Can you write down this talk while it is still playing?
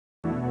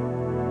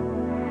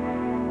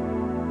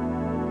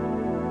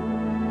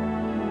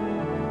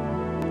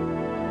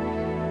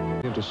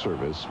to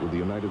service with the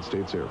United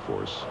States Air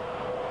Force.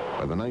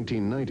 By the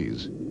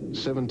 1990s,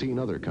 17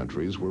 other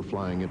countries were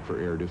flying it for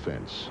air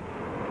defense.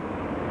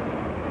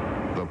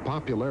 The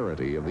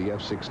popularity of the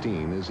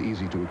F-16 is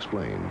easy to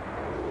explain.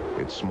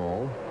 It's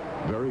small,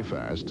 very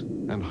fast,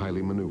 and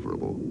highly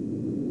maneuverable.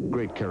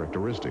 Great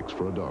characteristics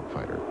for a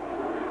dogfighter.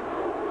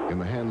 In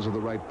the hands of the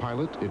right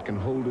pilot, it can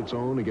hold its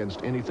own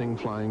against anything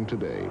flying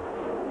today.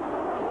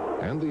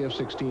 And the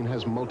F-16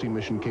 has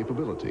multi-mission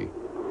capability.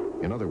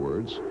 In other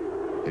words,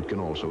 it can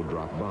also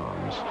drop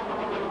bombs.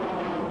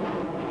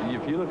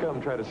 If you look up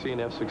and try to see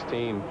an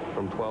F-16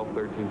 from 12,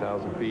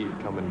 13,000 feet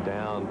coming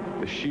down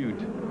the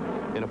chute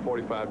in a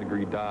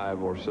 45-degree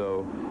dive or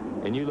so,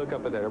 and you look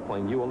up at that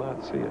airplane, you will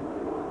not see it.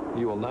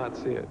 You will not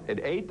see it. At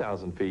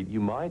 8,000 feet, you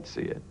might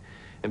see it.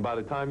 And by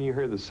the time you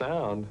hear the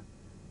sound,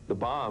 the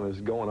bomb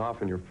is going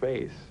off in your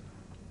face.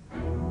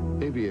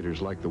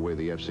 Aviators like the way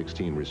the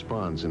F-16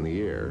 responds in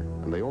the air,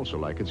 and they also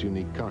like its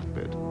unique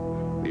cockpit.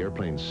 The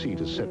airplane's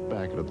seat is set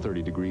back at a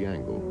 30-degree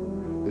angle.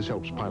 This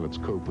helps pilots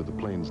cope with the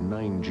plane's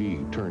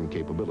 9G turn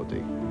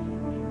capability.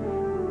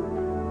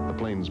 The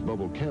plane's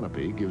bubble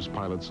canopy gives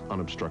pilots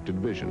unobstructed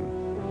vision.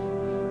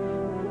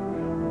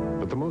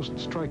 But the most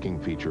striking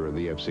feature of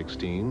the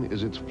F-16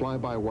 is its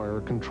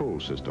fly-by-wire control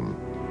system.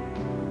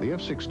 The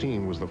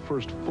F-16 was the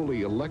first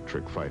fully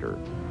electric fighter.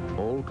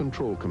 All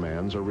control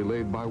commands are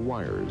relayed by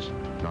wires,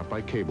 not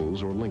by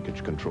cables or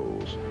linkage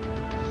controls.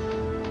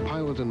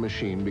 Pilot and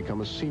machine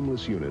become a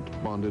seamless unit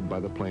bonded by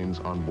the plane's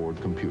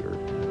onboard computer.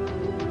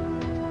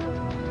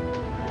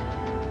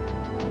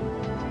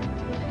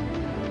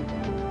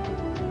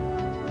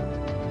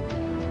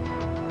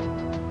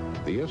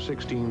 The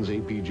F-16's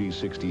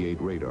APG-68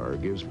 radar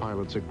gives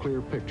pilots a clear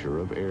picture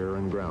of air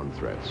and ground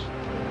threats.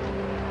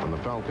 When the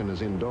Falcon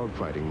is in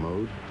dogfighting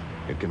mode,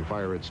 it can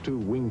fire its two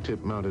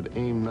wingtip-mounted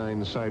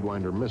AIM-9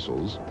 Sidewinder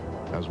missiles,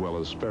 as well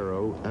as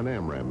Sparrow and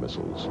AMRAAM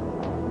missiles.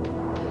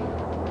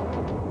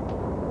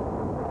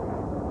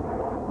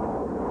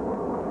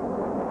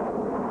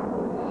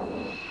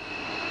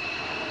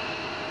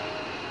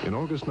 In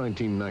August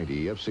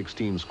 1990,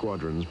 F-16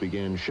 squadrons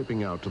began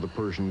shipping out to the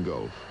Persian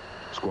Gulf.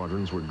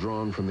 Squadrons were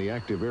drawn from the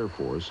active Air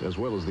Force, as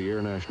well as the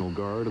Air National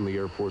Guard and the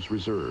Air Force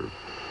Reserve.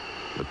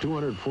 The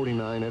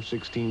 249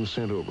 F-16s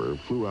sent over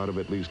flew out of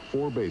at least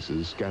 4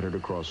 bases scattered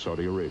across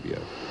Saudi Arabia.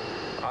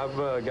 I've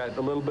got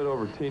a little bit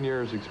over 10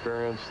 years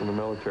experience in the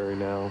military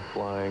now,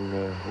 flying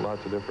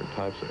lots of different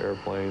types of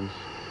airplanes.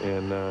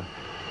 And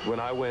when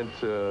I went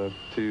to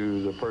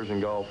the Persian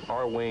Gulf,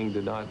 our wing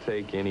did not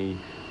take any,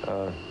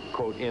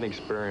 quote,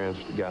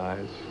 inexperienced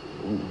guys.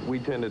 We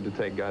tended to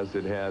take guys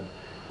that had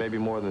maybe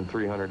more than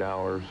 300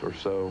 hours or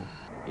so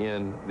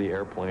in the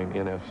airplane,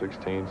 in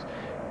F-16s.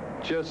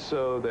 Just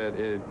so that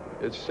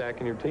it's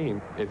stacking your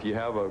team. If you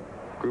have a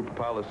group of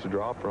pilots to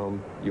draw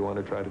from, you want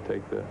to try to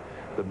take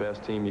the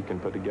best team you can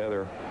put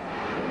together.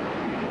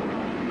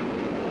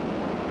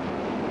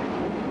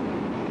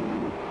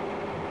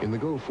 In the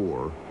Gulf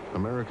War,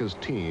 America's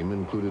team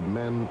included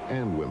men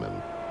and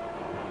women.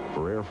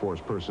 For Air Force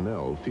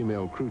personnel,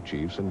 female crew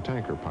chiefs and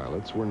tanker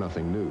pilots were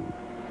nothing new.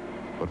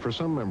 But for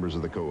some members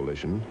of the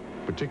coalition,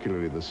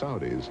 particularly the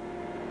Saudis,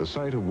 the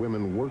sight of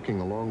women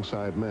working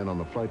alongside men on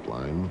the flight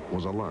line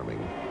was alarming.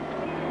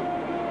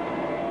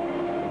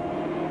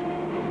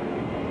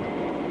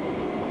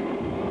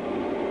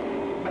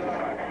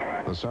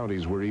 The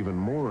Saudis were even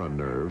more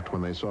unnerved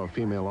when they saw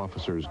female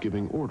officers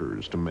giving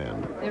orders to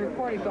men. They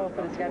reported go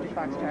for the Skagit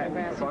Foxtrot. We're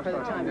asking for the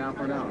time. Down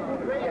for now.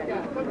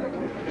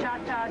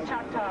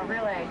 Choctaw,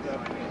 relay.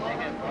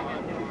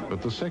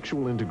 But the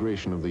sexual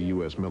integration of the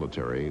U.S.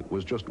 military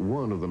was just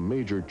one of the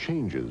major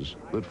changes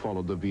that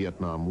followed the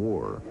Vietnam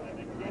War.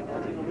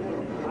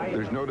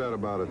 There's no doubt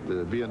about it.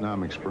 The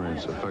Vietnam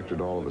experience affected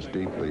all of us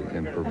deeply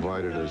and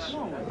provided us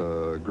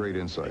great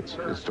insights.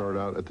 It started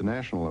out at the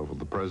national level,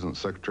 the President,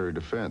 Secretary of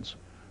Defense,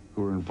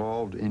 who were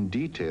involved in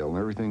detail in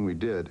everything we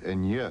did,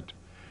 and yet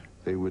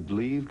they would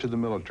leave to the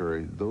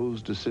military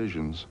those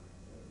decisions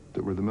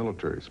that were the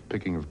military's,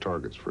 picking of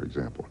targets, for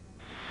example.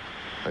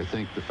 I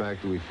think the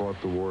fact that we fought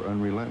the war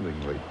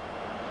unrelentingly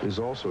is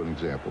also an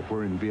example.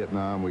 Where in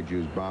Vietnam we'd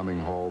use bombing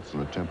halts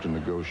and attempt to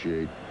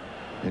negotiate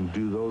and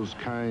do those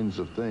kinds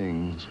of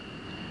things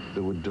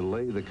that would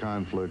delay the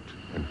conflict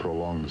and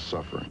prolong the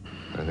suffering.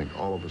 I think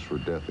all of us were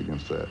death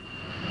against that.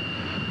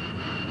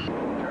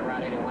 Turn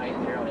right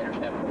 8180,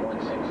 intercept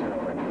 160.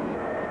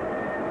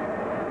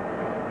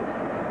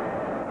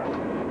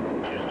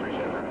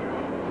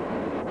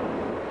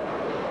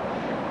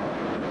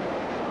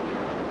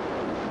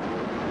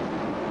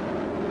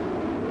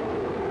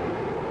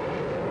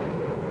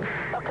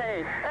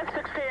 Okay,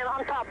 F-16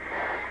 on top.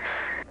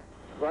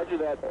 Roger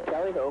that.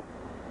 Tally ho.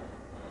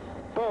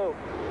 Boom.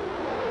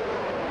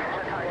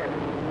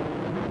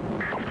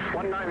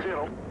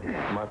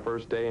 190. My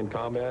first day in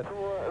combat,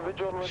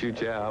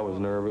 shoot, yeah, I was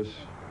nervous.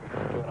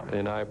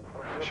 And I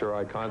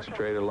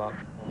concentrated a lot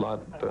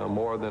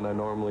more than I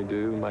normally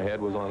do. My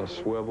head was on a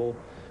swivel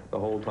the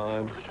whole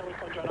time,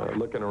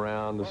 looking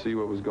around to see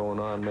what was going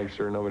on, make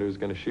sure nobody was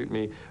going to shoot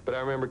me. But I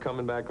remember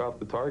coming back off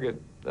the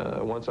target,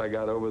 once I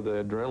got over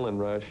the adrenaline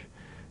rush,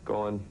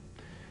 going,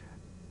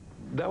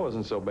 that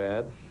wasn't so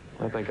bad.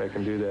 I think I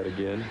can do that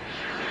again.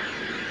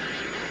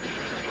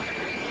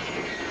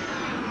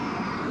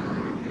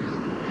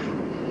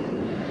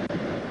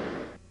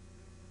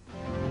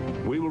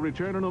 We will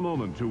return in a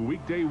moment to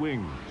Weekday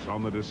Wings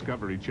on the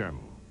Discovery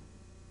Channel.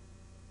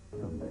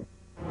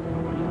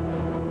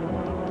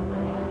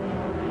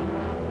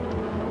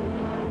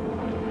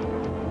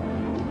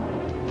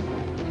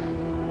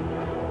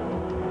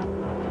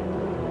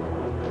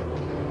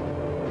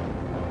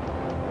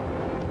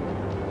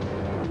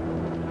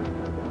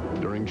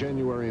 During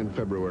January and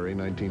February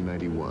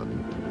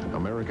 1991,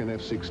 American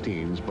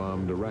F-16s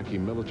bombed Iraqi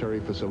military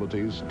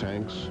facilities,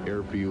 tanks,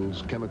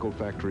 airfields, chemical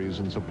factories,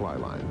 and supply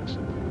lines.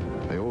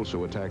 They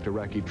also attacked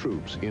Iraqi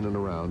troops in and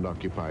around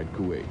occupied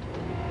Kuwait.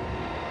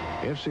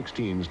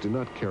 F-16s do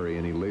not carry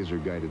any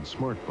laser-guided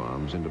smart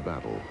bombs into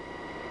battle.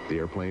 The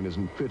airplane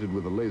isn't fitted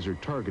with the laser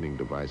targeting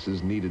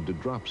devices needed to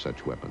drop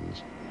such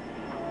weapons.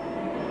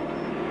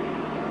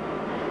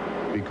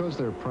 Because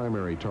their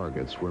primary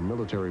targets were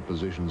military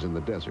positions in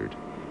the desert,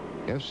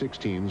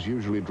 F-16s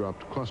usually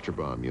dropped cluster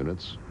bomb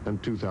units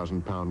and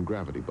 2,000-pound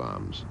gravity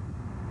bombs,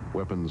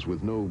 weapons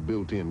with no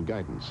built-in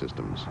guidance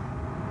systems.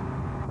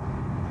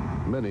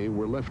 Many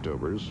were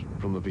leftovers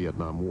from the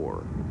Vietnam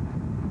War.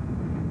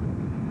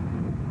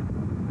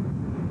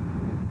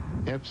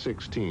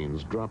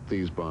 F-16s dropped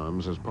these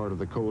bombs as part of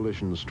the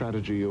coalition's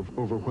strategy of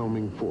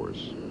overwhelming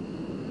force.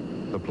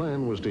 The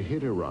plan was to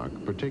hit Iraq,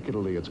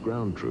 particularly its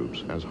ground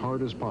troops, as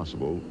hard as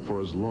possible for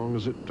as long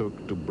as it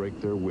took to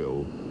break their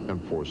will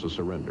and force a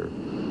surrender.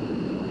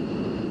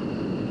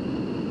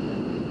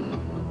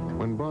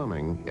 When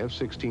bombing,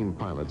 F-16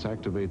 pilots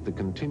activate the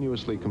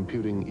continuously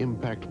computing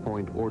impact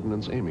point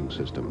ordnance aiming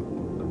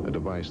system, a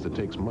device that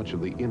takes much of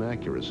the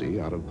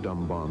inaccuracy out of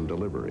dumb bomb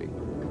delivery.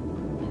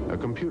 A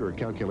computer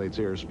calculates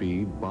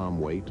airspeed, bomb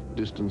weight,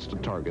 distance to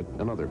target,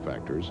 and other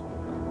factors,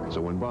 so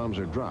when bombs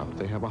are dropped,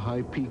 they have a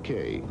high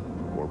PK,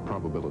 or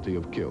probability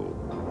of kill.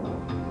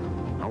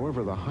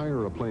 However, the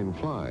higher a plane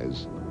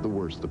flies, the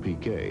worse the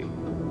PK.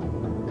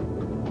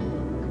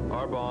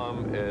 Our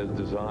bomb is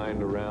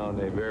designed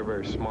around a very,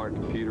 very smart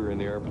computer in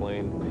the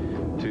airplane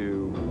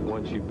to,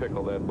 once you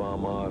pickle that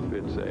bomb off,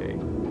 it's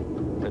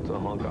a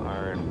hunk of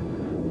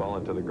iron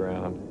falling to the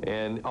ground.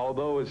 And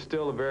although it's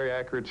still a very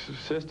accurate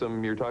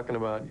system, you're talking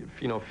about,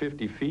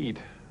 50 feet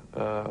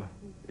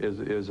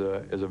is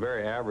a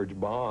very average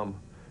bomb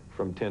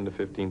from 10 to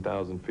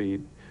 15,000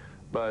 feet.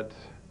 But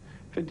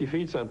 50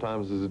 feet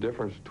sometimes is the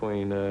difference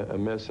between a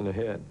miss and a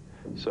hit.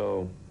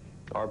 So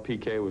our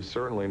PK was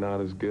certainly not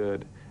as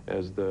good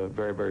as the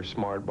very, very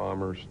smart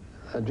bombers.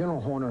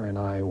 General Horner and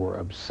I were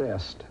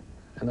obsessed,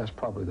 and that's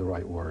probably the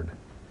right word,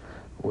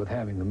 with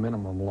having the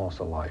minimum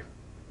loss of life.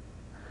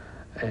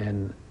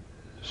 And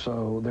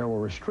so there were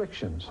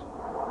restrictions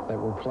that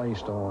were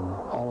placed on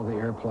all of the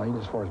airplanes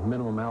as far as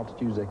minimum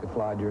altitudes they could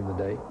fly during the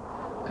day.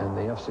 And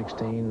the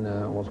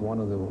F-16 was one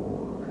of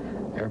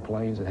the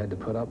airplanes that had to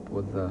put up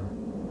with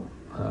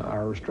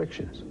our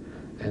restrictions.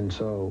 And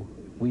so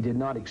we did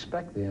not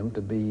expect them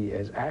to be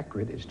as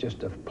accurate. It's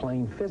just a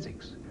plain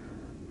physics.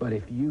 But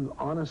if you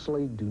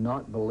honestly do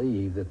not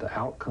believe that the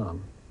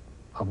outcome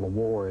of the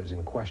war is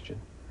in question,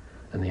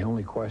 and the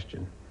only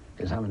question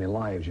is how many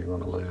lives you're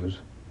going to lose,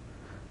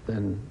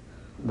 then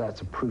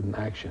that's a prudent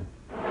action.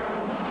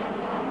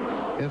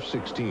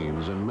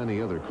 F-16s and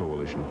many other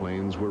coalition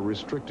planes were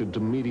restricted to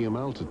medium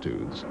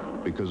altitudes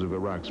because of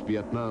Iraq's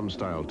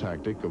Vietnam-style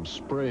tactic of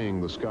spraying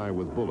the sky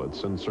with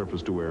bullets and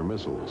surface-to-air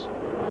missiles.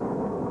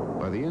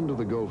 By the end of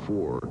the Gulf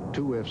War,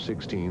 2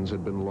 F-16s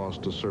had been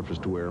lost to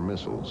surface-to-air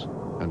missiles,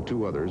 and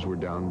 2 others were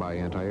down by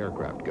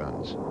anti-aircraft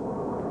guns.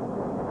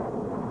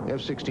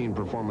 F-16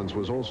 performance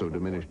was also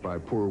diminished by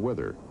poor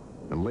weather,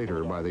 and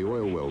later by the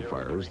oil well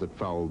fires that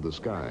fouled the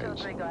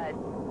skies.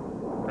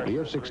 The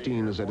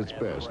F-16 is at its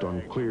best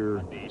on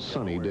clear,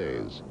 sunny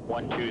days.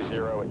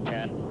 120 at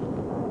 10.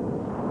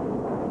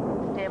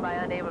 Stand by,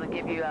 unable to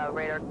give you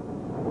radar.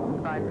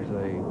 There's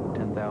a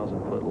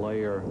 10,000-foot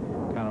layer,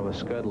 kind of a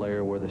scud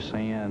layer, where the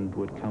sand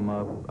would come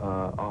up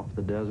off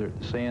the desert.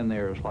 The sand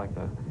there is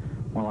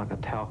more like a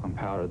talcum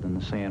powder than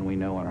the sand we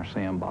know in our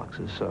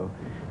sandboxes. So,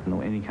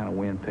 any kind of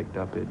wind picked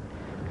up, it'd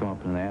come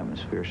up in the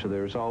atmosphere. So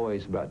there's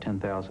always about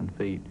 10,000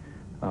 feet,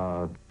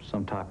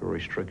 some type of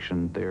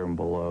restriction there and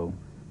below.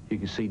 You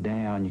could see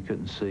down, you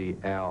couldn't see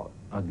out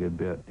a good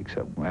bit,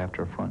 except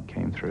after a front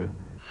came through.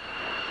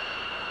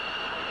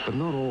 But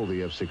not all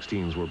the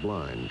F-16s were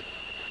blind.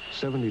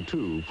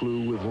 72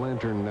 flew with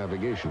lantern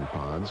navigation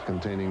pods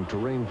containing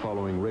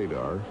terrain-following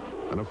radar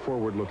and a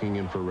forward-looking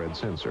infrared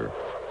sensor.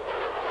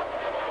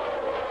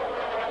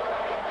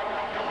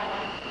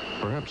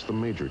 Perhaps the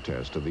major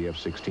test of the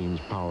F-16's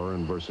power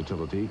and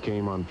versatility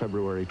came on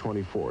February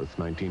 24th,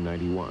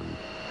 1991,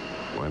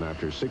 when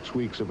after 6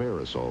 weeks of air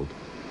assault,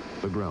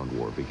 the ground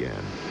war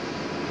began.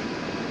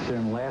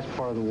 During the last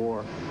part of the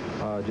war,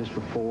 just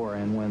before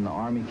and when the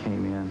Army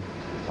came in,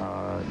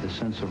 the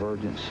sense of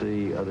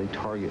urgency of the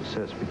target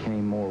sets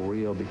became more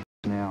real, because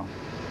now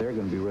they're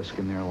going to be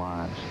risking their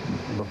lives.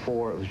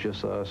 Before, it was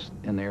just us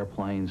in the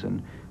airplanes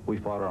and we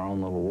fought our own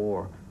little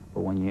war.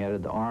 But when you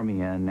added the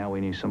Army in, now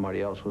we knew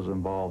somebody else was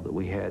involved that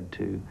we had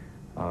to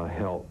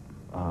help,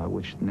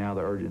 which now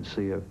the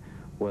urgency of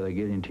whether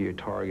getting to your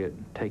target,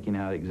 taking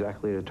out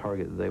exactly the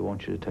target that they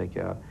want you to take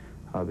out,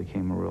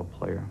 became a real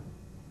player.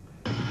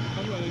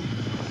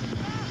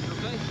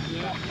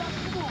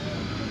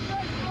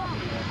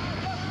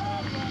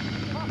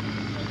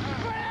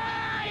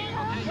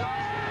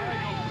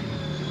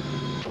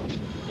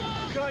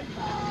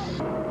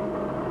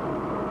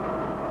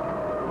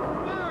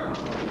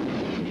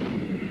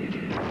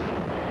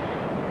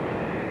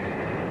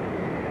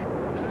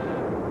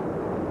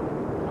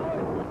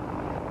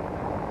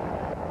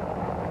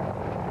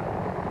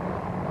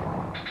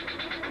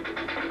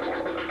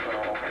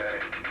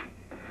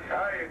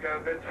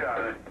 Good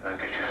job. I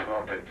guess you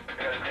smoked it.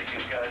 Gotta take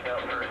these guys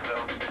out first,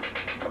 though.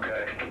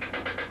 Okay.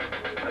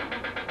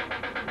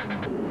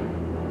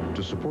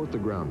 To support the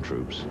ground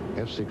troops,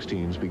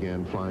 F-16s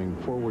began flying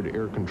forward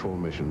air control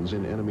missions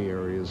in enemy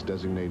areas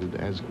designated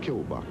as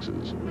kill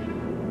boxes.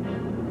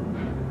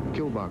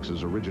 Kill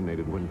boxes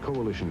originated when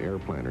coalition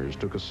airplanners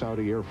took a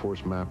Saudi Air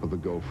Force map of the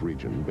Gulf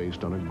region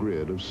based on a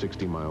grid of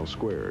 60-mile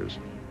squares,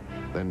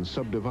 then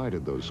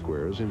subdivided those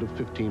squares into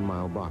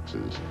 15-mile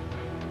boxes.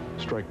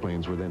 Strike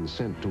planes were then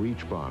sent to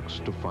each box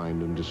to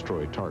find and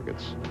destroy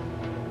targets.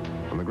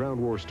 When the ground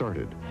war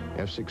started,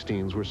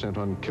 F-16s were sent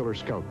on killer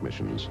scout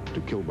missions to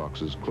kill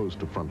boxes close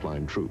to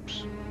frontline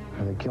troops.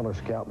 And the killer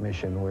scout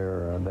mission,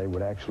 where they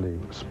would actually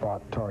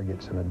spot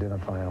targets and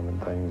identify them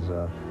and things,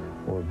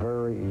 were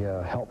very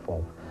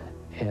helpful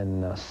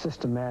in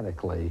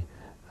systematically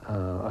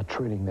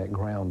treating that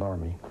ground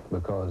army.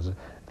 Because if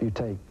you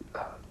take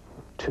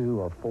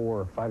 2 or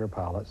 4 fighter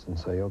pilots and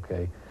say,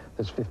 okay,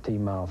 this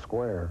 15-mile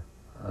square,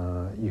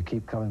 you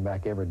keep coming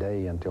back every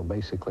day until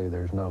basically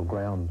there's no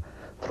ground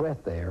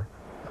threat there.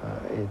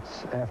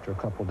 It's after a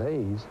couple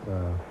days,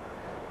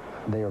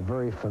 they are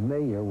very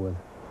familiar with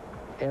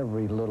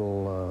every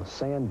little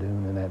sand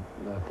dune in that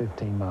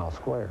 15-mile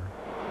square.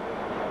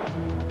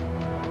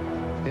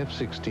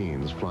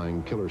 F-16s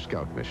flying killer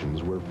scout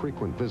missions were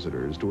frequent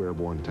visitors to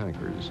airborne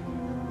tankers.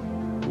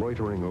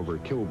 Loitering over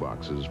kill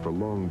boxes for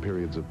long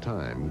periods of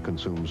time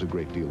consumes a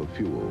great deal of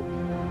fuel.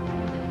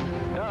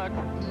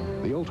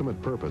 The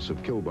ultimate purpose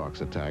of kill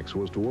box attacks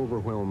was to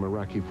overwhelm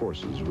Iraqi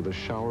forces with a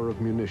shower of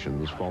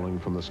munitions falling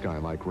from the sky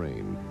like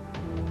rain.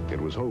 It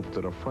was hoped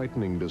that a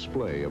frightening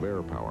display of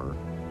air power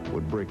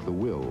would break the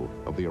will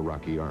of the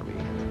Iraqi army.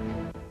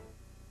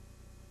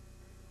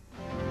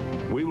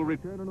 We will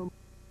return in a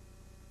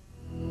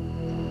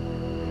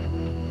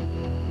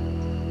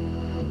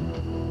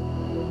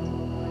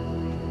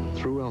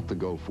Throughout the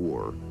Gulf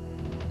War,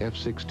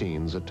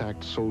 F-16s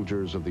attacked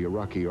soldiers of the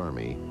Iraqi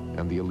army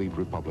and the elite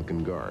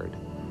Republican Guard.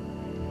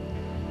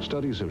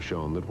 Studies have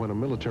shown that when a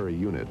military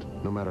unit,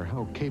 no matter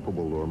how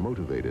capable or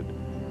motivated,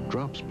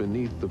 drops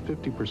beneath the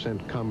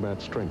 50%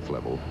 combat strength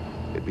level,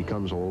 it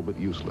becomes all but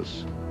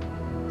useless.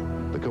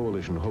 The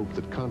coalition hoped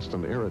that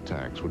constant air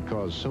attacks would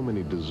cause so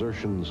many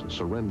desertions,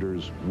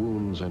 surrenders,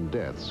 wounds, and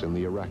deaths in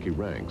the Iraqi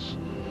ranks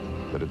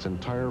that its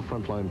entire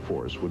frontline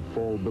force would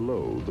fall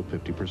below the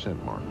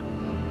 50% mark.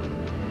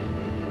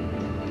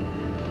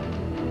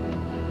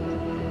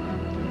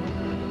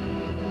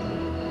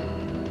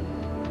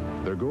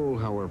 Their goal,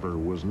 however,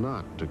 was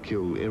not to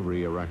kill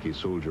every Iraqi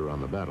soldier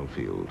on the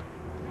battlefield.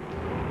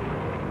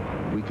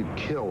 We could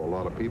kill a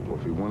lot of people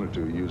if we wanted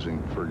to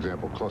using, for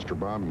example, cluster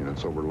bomb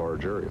units over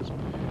large areas.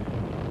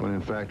 When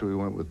in fact we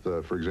went with,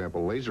 for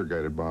example,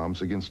 laser-guided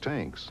bombs against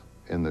tanks.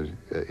 And the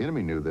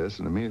enemy knew this,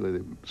 and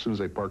immediately, as soon as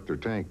they parked their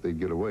tank, they'd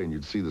get away, and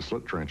you'd see the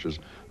slit trenches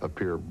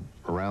appear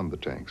around the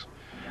tanks.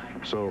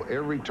 So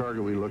every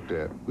target we looked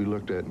at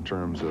in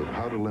terms of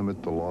how to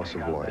limit the loss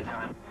of life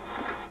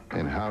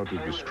and how to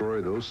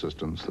destroy those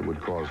systems that would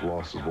cause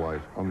loss of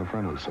life on the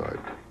friendly side.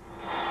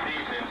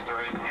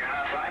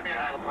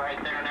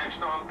 Right there next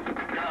to him.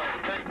 Go,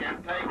 take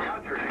him, take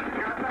him.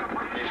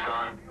 He's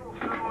gone.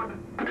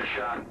 Good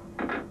shot.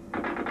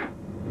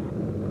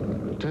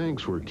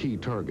 Tanks were key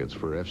targets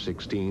for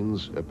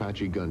F-16s,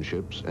 Apache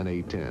gunships, and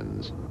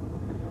A-10s.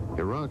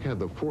 Iraq had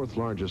the 4th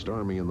largest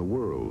army in the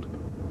world,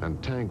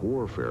 and tank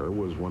warfare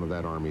was one of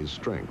that army's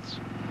strengths.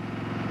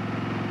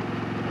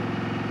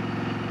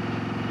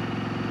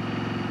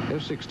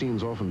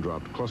 F-16s often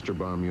dropped cluster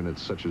bomb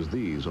units such as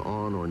these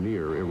on or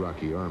near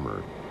Iraqi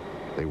armor.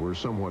 They were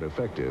somewhat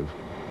effective,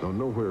 though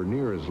nowhere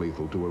near as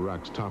lethal to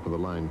Iraq's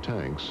top-of-the-line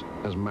tanks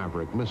as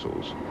Maverick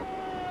missiles.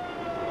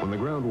 When the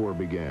ground war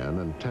began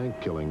and tank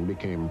killing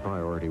became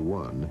priority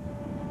 1,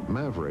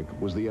 Maverick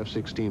was the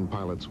F-16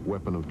 pilot's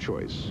weapon of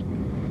choice.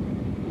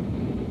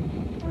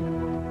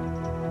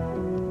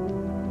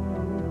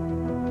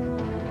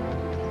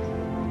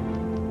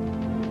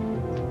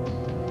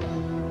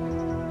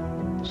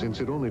 Since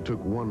it only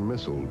took 1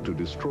 missile to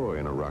destroy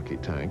an Iraqi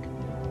tank,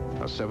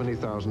 a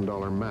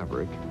 $70,000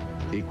 Maverick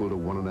equaled a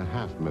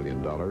 $1.5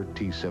 million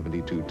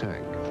T-72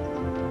 tank.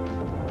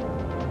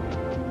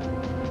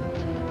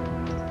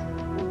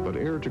 But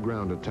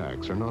air-to-ground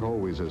attacks are not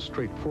always as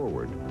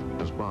straightforward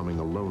as bombing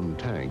a lone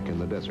tank in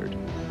the desert.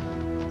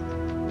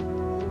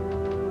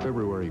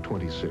 February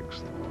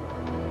 26th,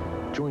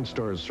 Joint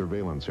Star's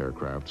surveillance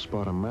aircraft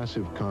spot a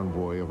massive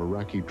convoy of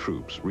Iraqi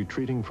troops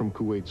retreating from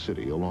Kuwait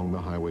City along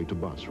the highway to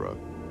Basra.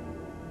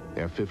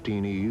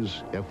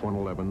 F-15Es,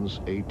 F-111s,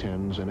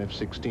 A-10s, and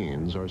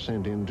F-16s are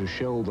sent in to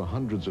shell the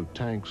hundreds of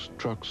tanks,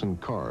 trucks, and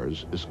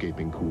cars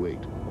escaping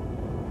Kuwait.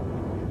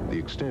 The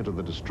extent of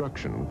the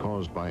destruction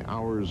caused by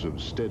hours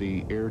of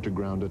steady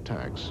air-to-ground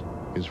attacks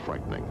is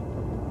frightening.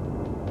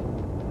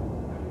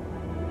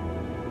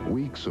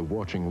 Weeks of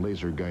watching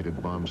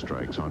laser-guided bomb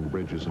strikes on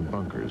bridges and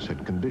bunkers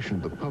had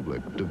conditioned the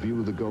public to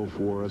view the Gulf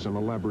War as an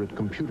elaborate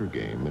computer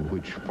game in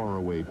which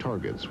faraway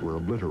targets were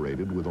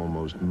obliterated with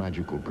almost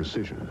magical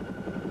precision.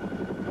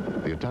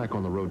 The attack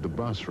on the road to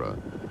Basra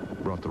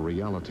brought the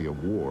reality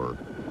of war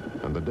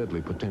and the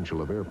deadly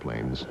potential of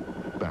airplanes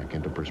back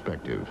into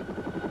perspective.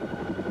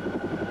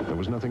 There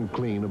was nothing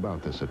clean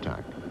about this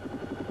attack,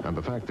 and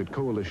the fact that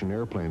coalition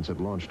airplanes had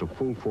launched a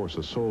full-force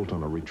assault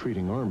on a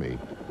retreating army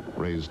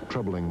raised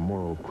troubling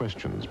moral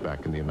questions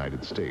back in the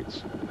United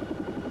States.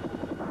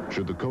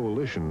 Should the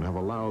coalition have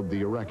allowed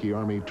the Iraqi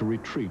army to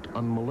retreat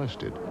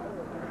unmolested?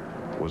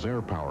 Was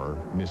air power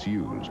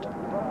misused?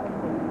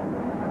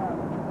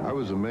 I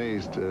was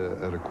amazed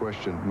at a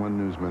question one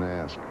newsman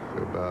asked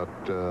about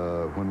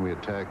when we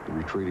attacked the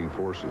retreating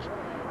forces.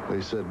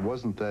 They said,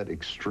 wasn't that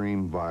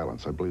extreme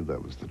violence? I believe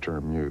that was the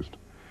term used.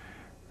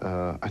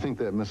 I think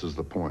that misses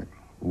the point.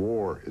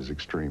 War is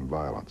extreme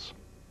violence.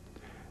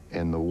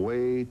 And the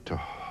way to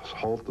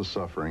halt the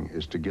suffering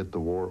is to get the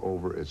war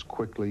over as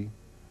quickly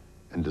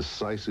and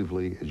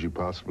decisively as you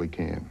possibly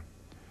can.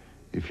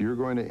 If you're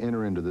going to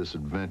enter into this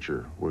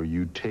adventure where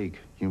you take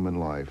human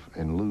life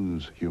and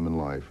lose human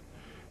life,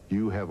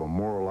 you have a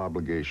moral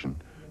obligation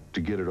to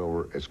get it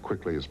over as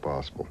quickly as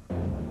possible.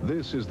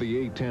 This is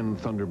the A-10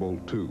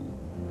 Thunderbolt II,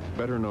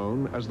 better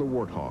known as the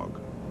Warthog.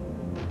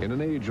 In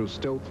an age of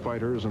stealth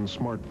fighters and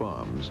smart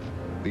bombs,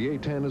 the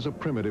A-10 is a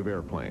primitive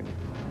airplane.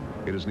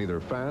 It is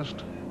neither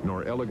fast,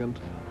 nor elegant,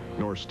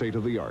 nor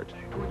state-of-the-art.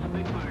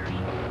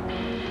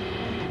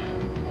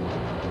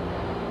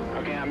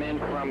 Okay, I'm in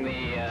from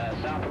the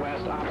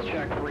southwest, ops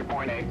check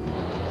 3.8.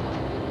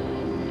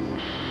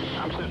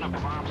 I'm setting up the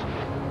bombs.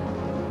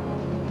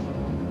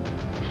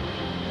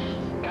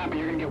 Copy,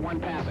 you're gonna get one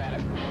pass at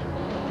it.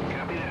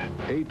 Copy that.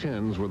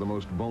 A-10s were the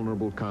most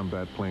vulnerable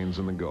combat planes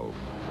in the Gulf,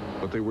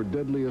 but they were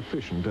deadly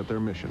efficient at their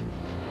mission,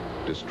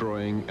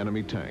 destroying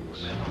enemy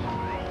tanks.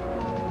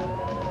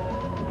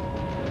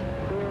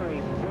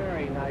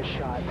 Very nice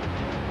shot.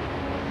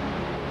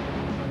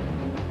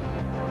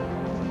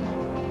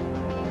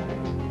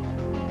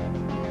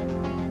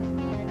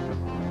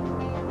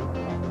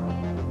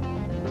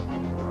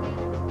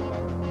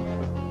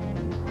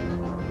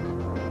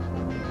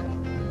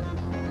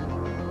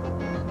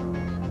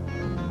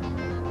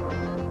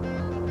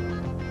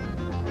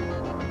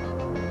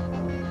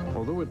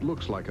 Although it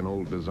looks like an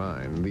old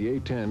design, the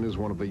A-10 is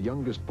one of the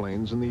youngest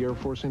planes in the Air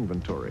Force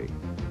inventory.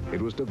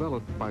 It was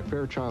developed by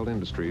Fairchild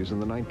Industries in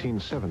the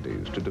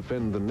 1970s to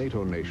defend the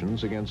NATO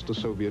nations against a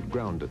Soviet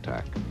ground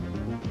attack.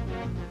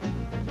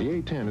 The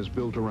A-10 is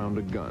built around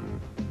a gun,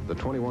 the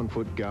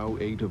 21-foot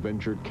GAU-8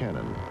 Avenger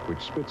cannon,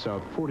 which spits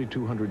out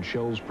 4,200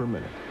 shells per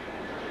minute.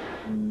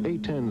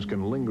 A-10s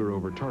can linger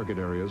over target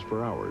areas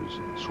for hours,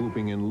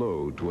 swooping in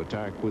low to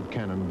attack with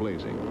cannon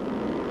blazing.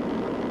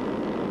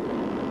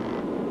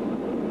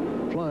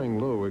 Flying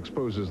low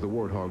exposes the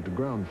Warthog to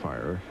ground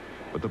fire,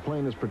 but the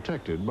plane is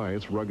protected by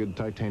its rugged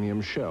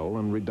titanium shell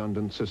and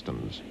redundant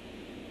systems.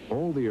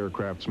 All the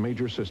aircraft's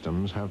major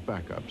systems have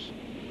backups.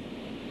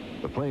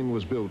 The plane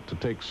was built to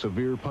take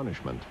severe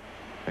punishment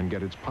and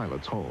get its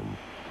pilots home.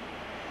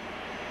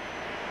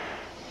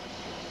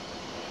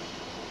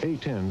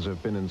 A-10s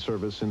have been in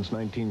service since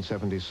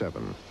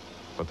 1977,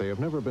 but they have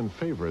never been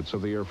favorites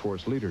of the Air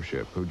Force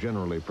leadership, who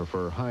generally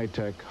prefer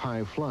high-tech,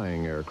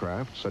 high-flying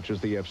aircraft such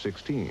as the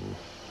F-16.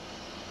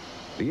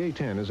 The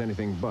A-10 is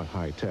anything but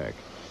high-tech.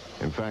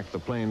 In fact, the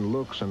plane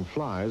looks and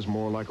flies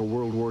more like a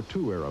World War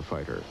II-era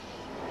fighter.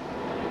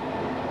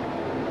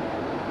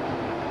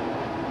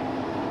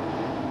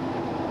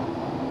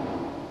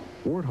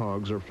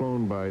 Warthogs are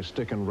flown by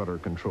stick and rudder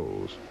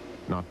controls,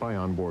 not by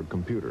onboard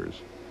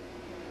computers.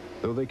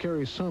 Though they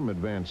carry some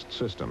advanced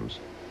systems,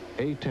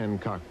 A-10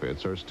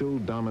 cockpits are still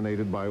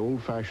dominated by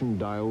old-fashioned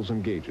dials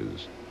and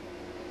gauges.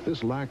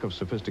 This lack of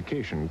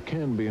sophistication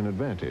can be an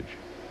advantage.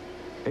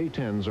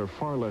 A-10s are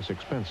far less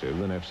expensive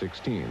than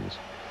F-16s,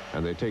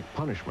 and they take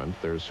punishment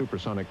their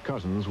supersonic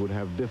cousins would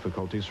have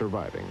difficulty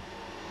surviving.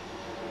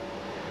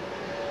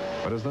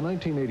 But as the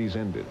 1980s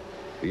ended,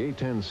 the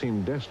A-10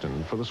 seemed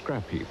destined for the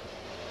scrap heap.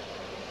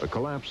 The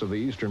collapse of the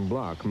Eastern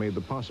Bloc made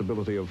the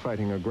possibility of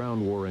fighting a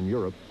ground war in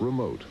Europe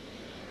remote.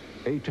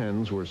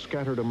 A-10s were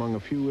scattered among a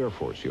few Air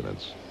Force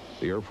units,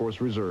 the Air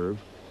Force Reserve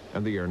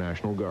and the Air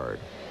National Guard.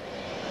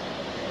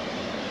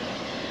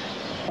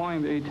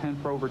 Flying the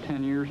A-10 for over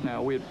 10 years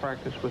now, we had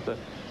practiced with the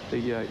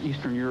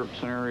Eastern Europe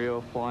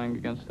scenario, flying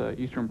against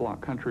Eastern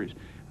Bloc countries,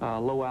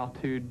 low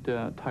altitude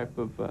type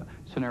of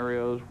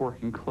scenarios,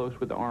 working close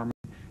with the Army,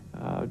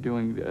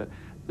 doing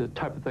the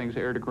type of things,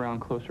 air to ground,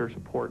 close air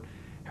support.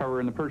 However,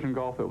 in the Persian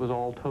Gulf, it was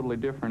all totally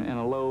different. In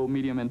a low,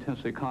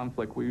 medium-intensity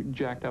conflict, we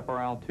jacked up our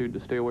altitude to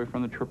stay away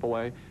from the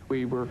AAA.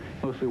 We were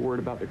mostly worried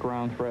about the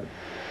ground threat.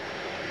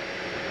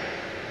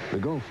 The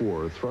Gulf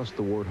War thrust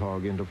the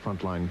Warthog into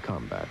frontline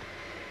combat.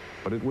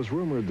 But it was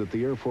rumored that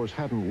the Air Force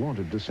hadn't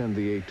wanted to send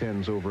the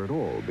A-10s over at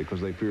all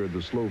because they feared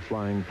the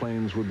slow-flying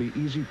planes would be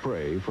easy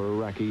prey for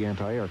Iraqi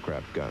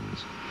anti-aircraft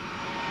guns.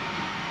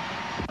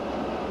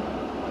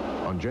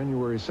 On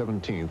January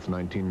 17th,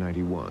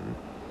 1991,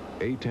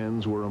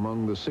 A-10s were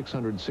among the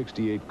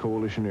 668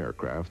 coalition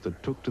aircraft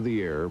that took to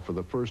the air for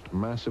the first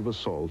massive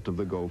assault of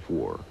the Gulf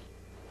War.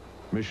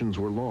 Missions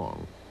were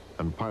long,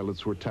 and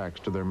pilots were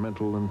taxed to their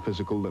mental and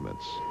physical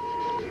limits.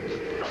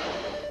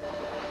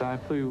 I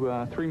flew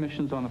 3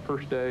 missions on the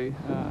first day,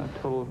 a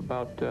total of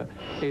about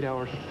 8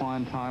 hours of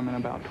flying time and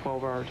about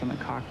 12 hours in the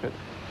cockpit.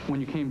 When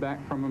you came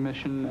back from a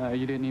mission,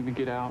 you didn't even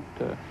get out.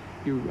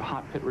 You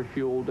hot pit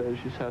refueled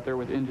as you sat there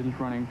with engines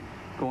running,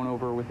 going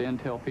over with the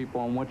intel people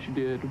on what you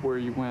did, where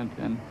you went,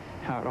 and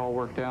how it all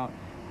worked out.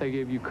 They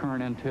gave you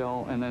current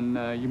intel, and then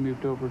you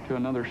moved over to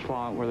another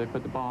slot where they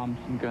put the bombs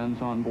and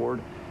guns on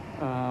board.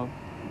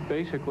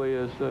 Basically,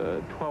 as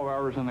 12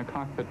 hours in the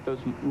cockpit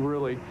doesn't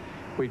really,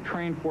 we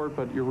train for it,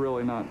 but you're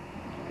really not,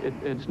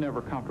 it's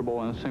never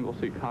comfortable in a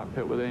single-seat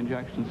cockpit with an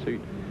injection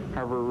seat.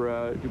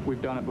 However,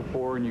 we've done it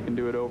before, and you can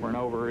do it over and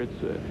over.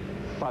 It's,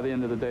 by the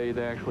end of the day,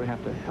 they actually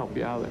have to help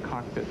you out of the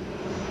cockpit.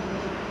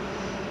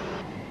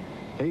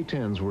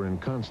 A-10s were in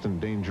constant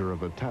danger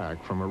of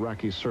attack from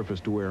Iraqi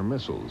surface-to-air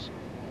missiles.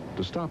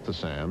 To stop the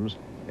SAMs,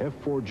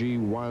 F-4G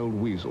Wild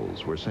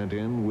Weasels were sent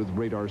in with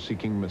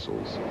radar-seeking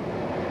missiles.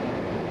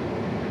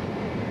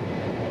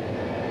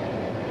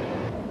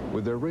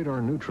 With their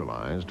radar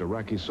neutralized,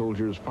 Iraqi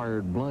soldiers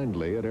fired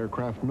blindly at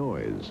aircraft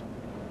noise.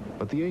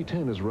 But the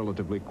A-10 is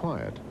relatively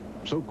quiet.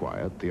 So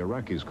quiet, the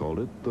Iraqis called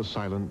it the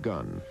silent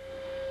gun.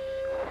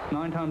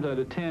 9 times out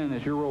of 10,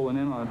 as you're rolling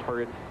in on a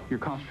target, you're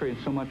concentrating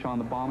so much on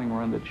the bombing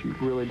run that you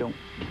really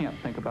can't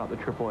think about the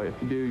AAA. If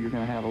you do, you're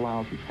going to have a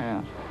lousy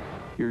pass.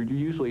 You're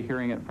usually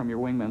hearing it from your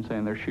wingmen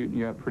saying they're shooting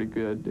you up pretty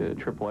good.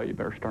 AAA, you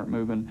better start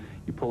moving.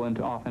 You pull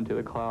off into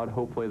the cloud,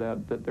 hopefully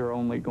that they're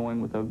only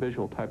going with a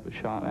visual type of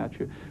shot at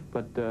you.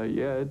 But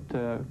yeah,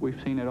 we've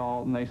seen it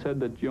all, and they said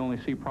that you only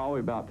see probably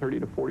about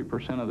 30 to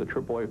 40% of the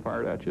AAA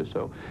fired at you.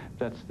 So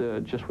that's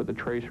just with the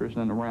tracers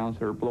and the rounds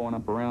that are blowing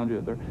up around you.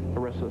 The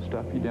rest of the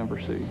stuff you never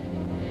see.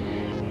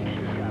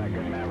 Got a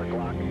good Maverick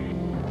lock.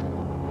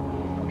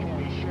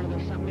 Okay, you sure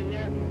there's something in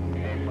there?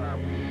 Okay, fire.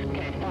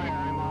 Okay, fire.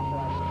 I'm off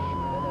left.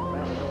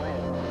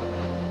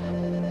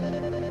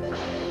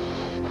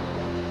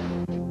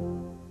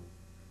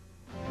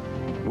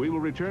 We will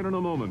return in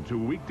a moment to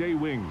Weekday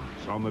Wings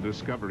on the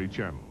Discovery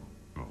Channel.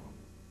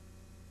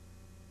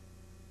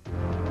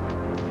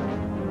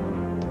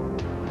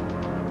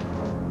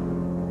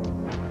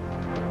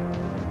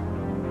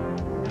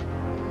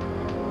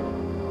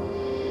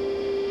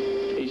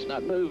 He's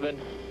not moving.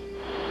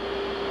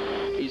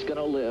 He's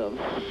gonna live.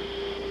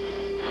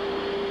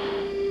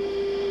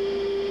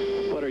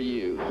 What are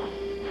you?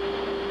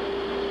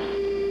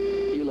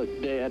 You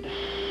look dead.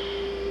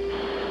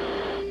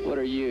 What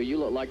are you? You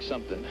look like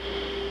something.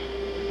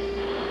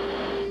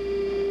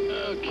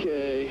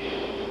 Okay.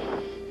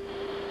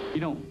 You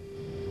don't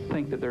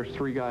think that there's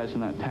 3 guys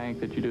in that tank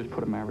that you just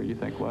put a Maverick. You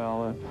think,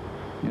 well,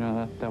 you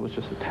know, that was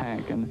just a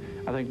tank. And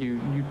I think you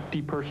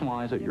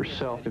depersonalize it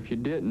yourself. If you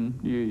didn't,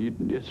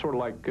 it's sort of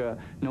like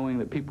knowing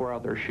that people are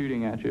out there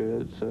shooting at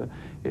you.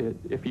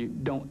 If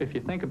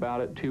you think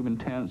about it, too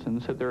intense,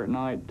 and sit there at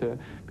night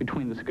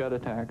between the Scud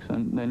attacks,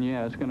 and then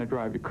yeah, it's going to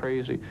drive you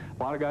crazy.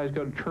 A lot of guys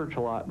go to church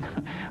a lot,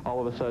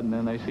 all of a sudden,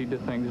 and they see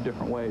things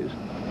different ways.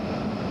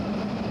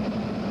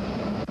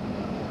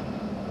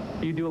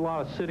 You do a lot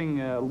of sitting,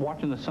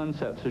 watching the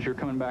sunsets as you're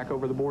coming back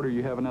over the border.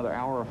 You have another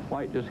hour of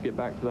flight just to get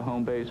back to the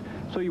home base.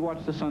 So you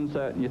watch the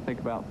sunset and you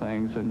think about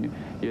things, and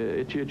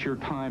it's your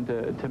time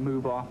to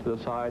move off to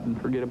the side and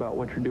forget about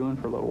what you're doing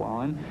for a little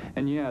while.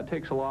 And yeah, it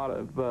takes a lot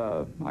of,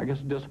 I guess,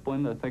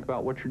 discipline to think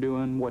about what you're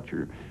doing,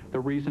 the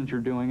reasons you're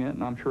doing it.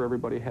 And I'm sure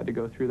everybody had to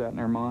go through that in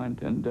their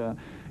mind. And,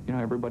 you know,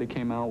 everybody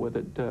came out with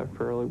it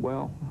fairly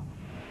well.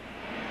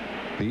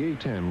 The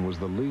A-10 was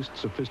the least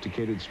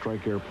sophisticated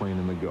strike airplane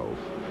in the Gulf,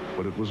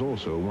 but it was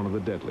also one of the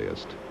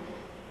deadliest.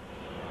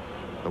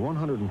 The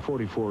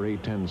 144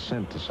 A-10s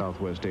sent to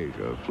Southwest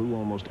Asia flew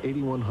almost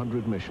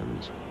 8,100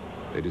 missions.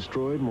 They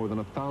destroyed more than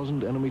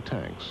 1,000 enemy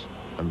tanks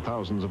and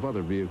thousands of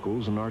other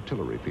vehicles and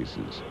artillery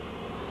pieces.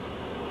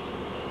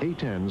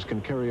 A-10s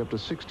can carry up to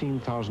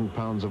 16,000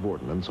 pounds of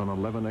ordnance on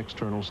 11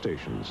 external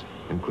stations,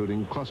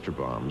 including cluster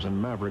bombs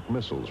and Maverick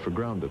missiles for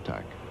ground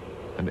attack,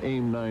 and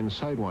AIM-9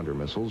 Sidewinder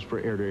missiles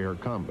for air-to-air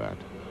combat.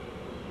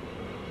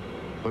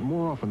 But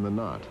more often than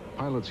not,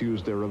 pilots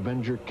used their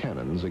Avenger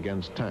cannons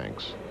against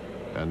tanks,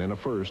 and in a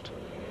first,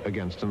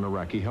 against an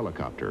Iraqi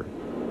helicopter.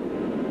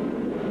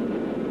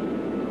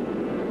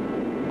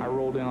 I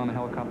rolled in on a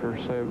helicopter,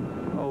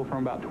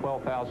 from about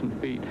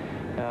 12,000 feet.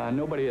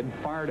 Nobody had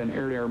fired an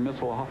air-to-air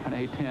missile off an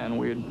A-10.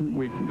 It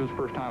was the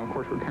first time, of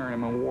course, we're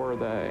carrying them in war,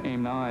 the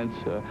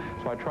AIM-9s.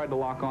 So I tried to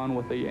lock on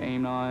with the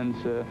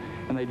AIM-9s,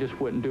 and they just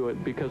wouldn't do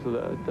it because of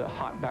the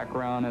hot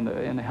background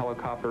and the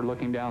helicopter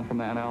looking down from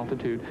that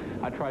altitude.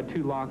 I tried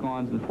 2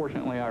 lock-ons, and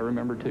fortunately, I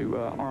remembered to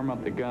arm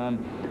up the gun.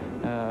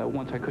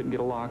 Once I couldn't get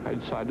a lock, I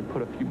decided to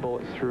put a few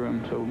bullets through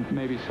him, so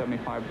maybe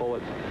 75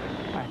 bullets.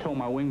 I told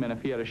my wingman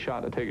if he had a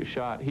shot to take a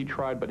shot. He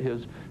tried, but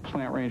his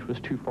slant range was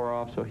too far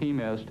off, so he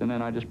missed, and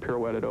then I just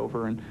pirouetted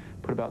over and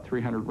put about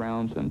 300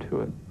 rounds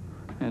into it,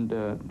 and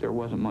there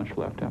wasn't much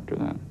left after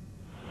that.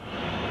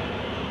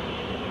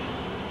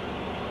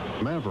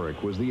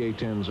 Maverick was the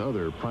A-10's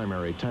other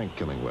primary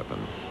tank-killing weapon.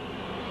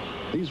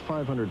 These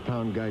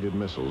 500-pound guided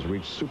missiles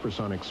reach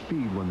supersonic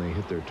speed when they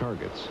hit their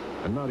targets,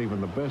 and not even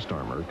the best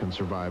armor can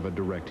survive a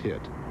direct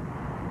hit.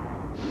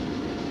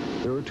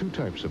 There are 2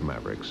 types of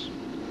Mavericks.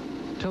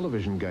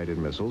 Television-guided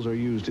missiles are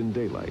used in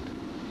daylight.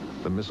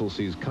 The missile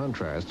sees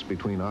contrasts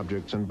between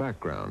objects and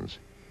backgrounds.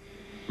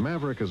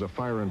 Maverick is a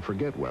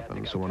fire-and-forget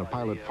weapon, so when a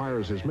pilot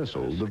fires his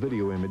missile, the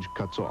video image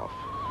cuts off.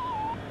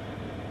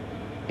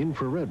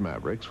 Infrared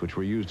Mavericks, which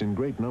were used in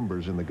great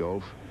numbers in the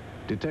Gulf,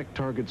 detect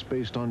targets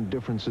based on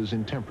differences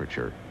in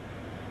temperature.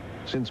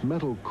 Since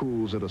metal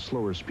cools at a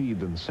slower speed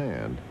than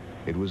sand,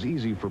 it was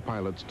easy for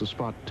pilots to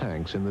spot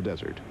tanks in the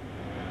desert.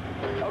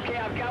 Okay,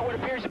 I've got what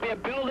appears to be a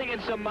building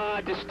and some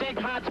distinct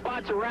hot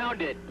spots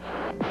around it.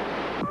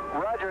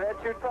 Roger,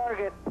 that's your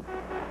target.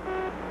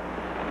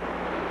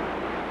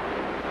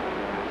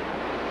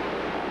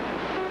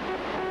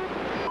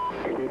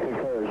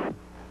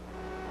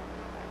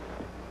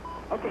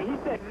 Okay, he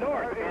said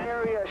north. Target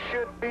area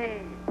should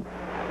be.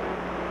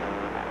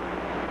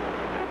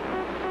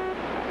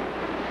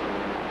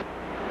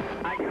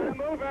 I got a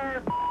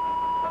mover.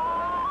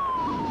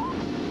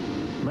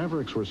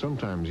 Mavericks were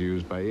sometimes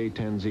used by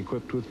A-10s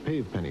equipped with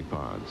pavepenny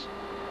pods.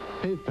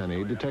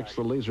 Pavepenny detects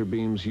the laser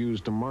beams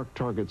used to mark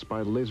targets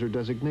by laser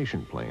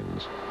designation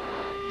planes.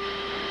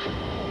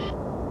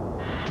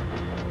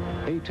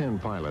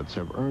 A-10 pilots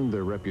have earned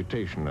their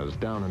reputation as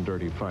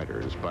down-and-dirty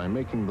fighters by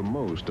making the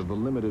most of the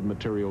limited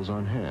materials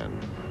on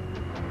hand.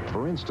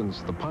 For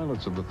instance, the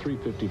pilots of the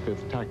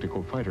 355th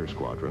Tactical Fighter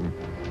Squadron,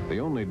 the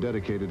only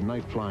dedicated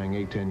night-flying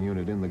A-10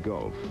 unit in the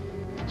Gulf,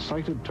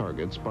 sighted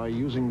targets by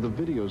using the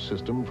video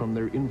system from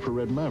their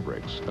infrared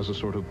Mavericks as a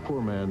sort of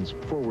poor man's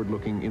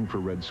forward-looking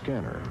infrared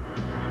scanner.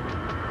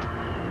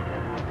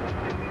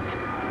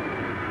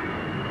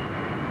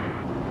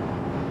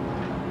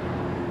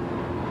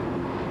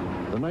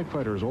 The night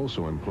fighters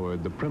also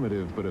employed the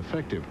primitive but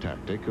effective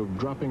tactic of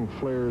dropping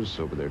flares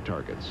over their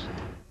targets.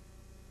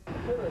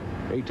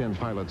 A-10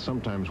 pilots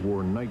sometimes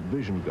wore night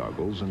vision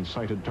goggles and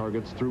sighted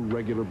targets through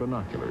regular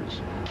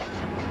binoculars.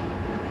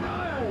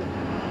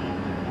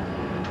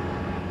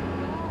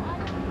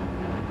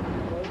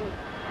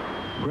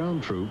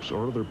 Ground troops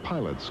or other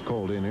pilots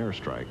called in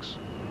airstrikes.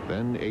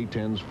 Then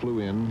A-10s flew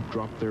in,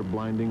 dropped their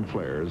blinding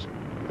flares,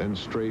 then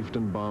strafed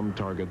and bombed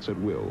targets at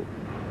will.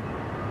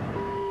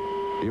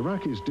 The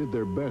Iraqis did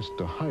their best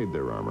to hide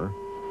their armor,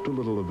 to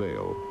little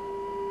avail.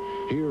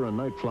 Here, a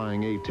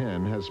night-flying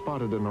A-10 has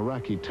spotted an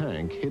Iraqi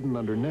tank hidden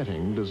under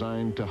netting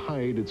designed to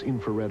hide its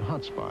infrared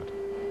hotspot.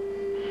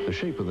 The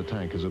shape of the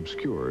tank is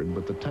obscured,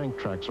 but the tank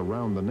tracks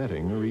around the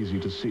netting are easy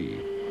to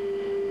see.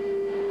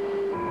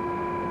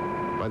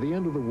 By the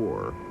end of the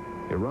war,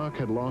 Iraq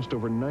had lost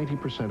over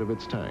 90% of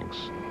its tanks,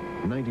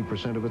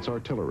 90% of its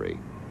artillery,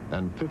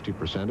 and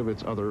 50% of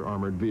its other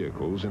armored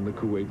vehicles in the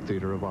Kuwait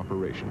theater of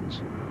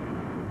operations.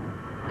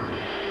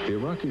 The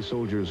Iraqi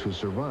soldiers who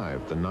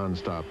survived the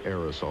non-stop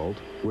air assault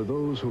were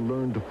those who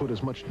learned to put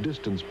as much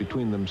distance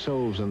between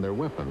themselves and their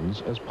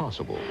weapons as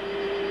possible.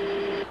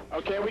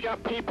 Okay, we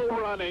got people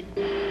running.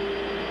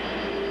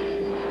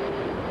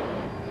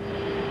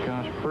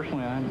 Gosh,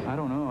 personally, I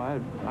don't know.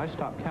 I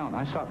stopped counting.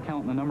 I stopped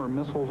counting the number of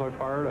missiles I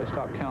fired. I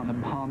stopped counting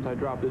the bombs I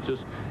dropped. It's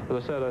just,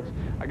 as I said,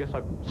 I guess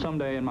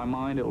someday in my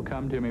mind it'll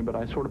come to me, but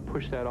I sort of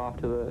push that off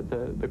to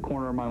the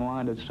corner of my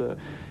mind. It's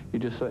you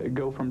just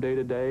go from day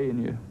to day,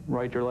 and you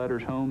write your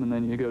letters home, and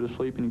then you go to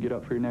sleep and you get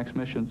up for your next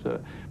missions.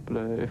 But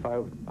if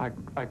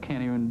I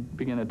can't even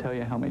begin to tell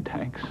you how many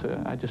tanks.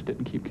 I just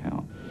didn't keep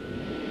count.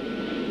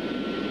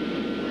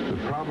 The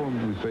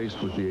problem we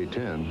faced with the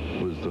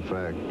A-10 was the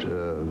fact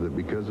that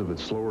because of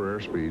its slower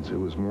airspeeds, it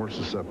was more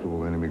susceptible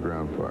to enemy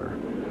ground fire.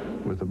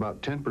 With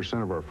about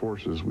 10% of our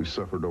forces, we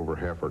suffered over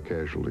half our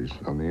casualties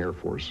on the Air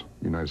Force,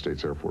 United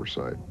States Air Force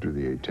side, through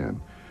the A-10.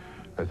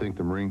 I think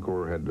the Marine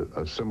Corps had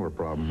a similar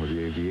problem with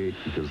the AV-8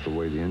 because the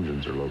way the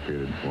engines are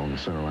located along the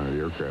center line of the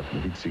aircraft,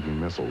 and the heat-seeking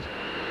missiles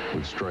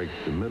would strike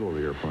the middle of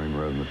the airplane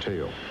rather than the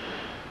tail.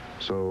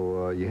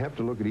 So you have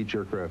to look at each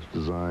aircraft's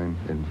design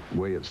and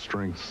weigh its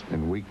strengths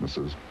and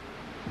weaknesses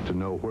to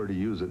know where to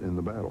use it in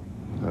the battle.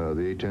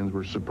 The A-10s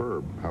were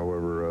superb.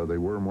 However, they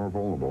were more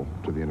vulnerable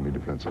to the enemy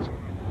defenses.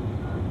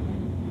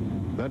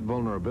 That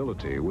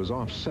vulnerability was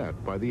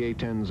offset by the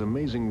A-10's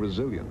amazing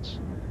resilience.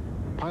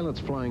 Pilots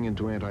flying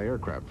into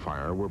anti-aircraft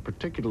fire were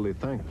particularly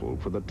thankful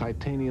for the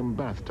titanium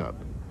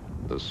bathtub.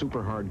 the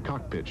super hard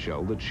cockpit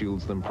shell that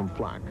shields them from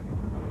flak. Boy,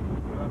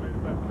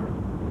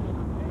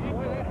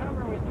 that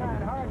Hummer was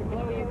trying hard to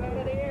blow you out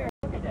of the air.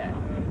 Look at that.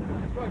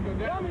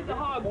 Tell me the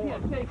hog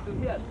pit takes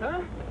some hits,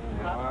 huh?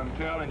 I'm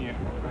telling you.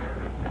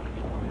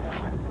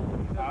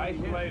 I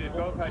isolated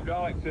both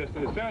hydraulic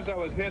systems. As soon as I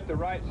was hit, the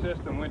right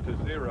system went to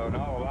zero, and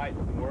all the lights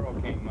in the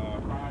world came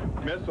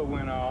off. Missile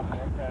went off,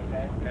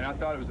 and I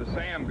thought it was a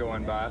SAM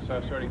going by, so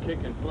I started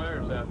kicking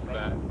flares out the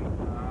back.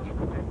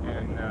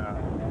 And,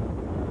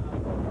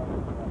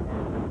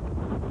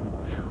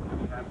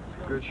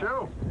 good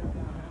show.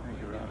 Thank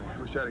you,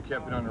 Ronnie. Wish I'd have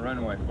kept it on the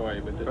runway for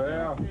you, but the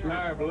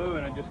tire blew,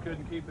 and I just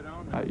couldn't keep it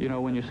on. You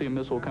know, when you see a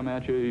missile come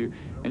at you,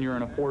 and you're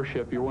in a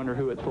four-ship, you wonder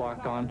who it's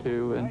locked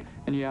onto,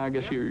 and yeah, I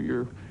guess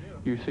you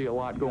see a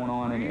lot going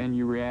on, and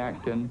you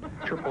react, and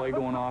AAA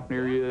going off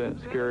near you,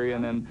 it's scary,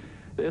 and then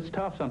it's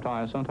tough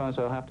sometimes. Sometimes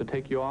I'll have to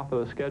take you off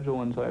of the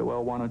schedule and say,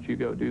 well, why don't you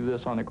go do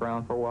this on the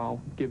ground for a while,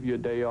 give you a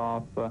day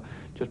off,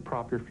 just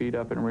prop your feet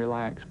up and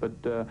relax. But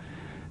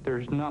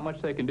there's not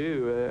much they can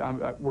do.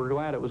 We're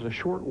glad it was a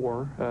short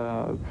war.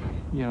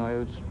 You know, it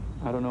was,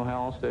 I don't know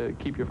how else to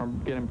keep you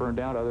from getting burned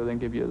out other than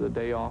give you the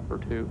day off or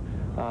two.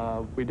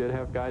 We did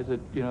have guys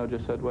that, you know,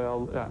 just said,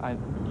 well,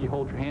 you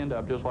hold your hand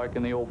up just like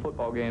in the old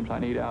football games, I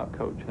need out,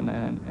 coach,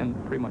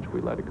 and pretty much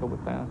we let it go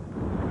with that.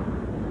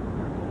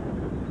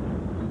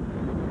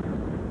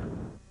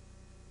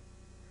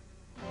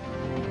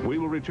 We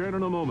will return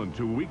in a moment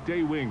to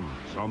Weekday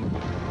Wings on...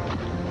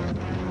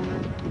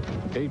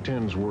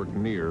 A-10s work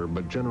near,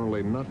 but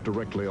generally not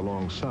directly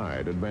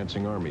alongside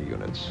advancing Army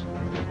units.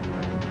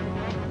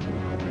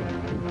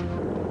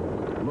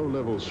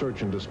 Low-level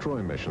search and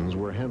destroy missions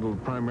were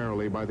handled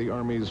primarily by the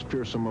Army's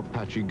fearsome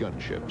Apache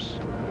gunships.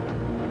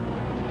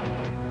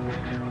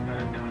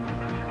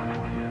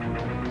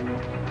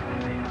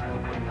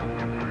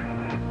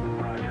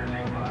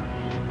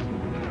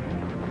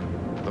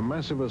 The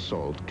massive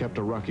assault kept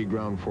Iraqi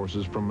ground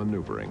forces from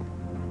maneuvering.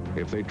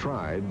 If they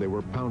tried, they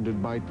were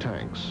pounded by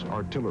tanks,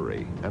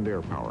 artillery, and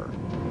air power.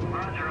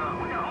 Roger,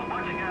 we got a whole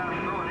bunch of guys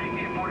throwing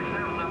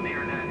AK-47s up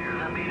here and down here. Does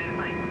that mean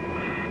anything?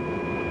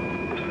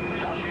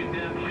 I'll shoot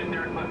them, shoot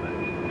their equipment.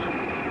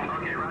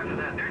 Okay, roger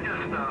that. They're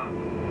just,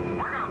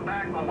 we're going to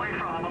back away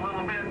from them a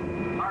little bit.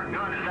 Our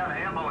gun is out of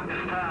ammo at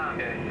this time.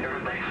 Okay.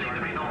 They seem to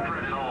be no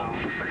threat at all.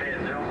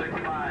 Okay,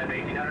 065,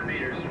 1,800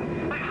 meters.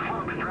 They just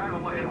want them to drive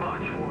away a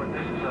bunch.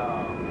 This is,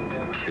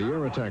 The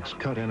air attacks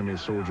cut enemy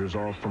soldiers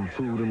off from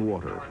food and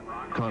water.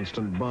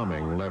 Constant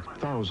bombing left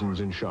thousands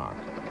in shock.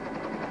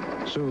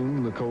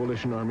 Soon, the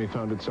coalition army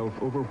found itself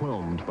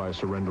overwhelmed by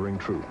surrendering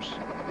troops.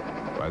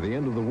 By the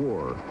end of the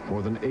war,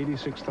 more than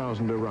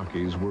 86,000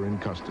 Iraqis were in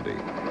custody.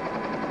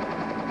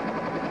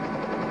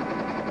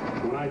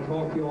 When I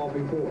talked to you all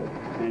before,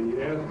 and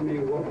you asked me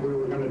what we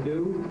were going to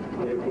do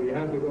if we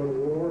had to go to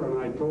war, and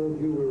I told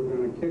you we were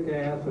going to kick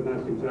ass, and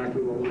that's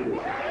exactly what we did.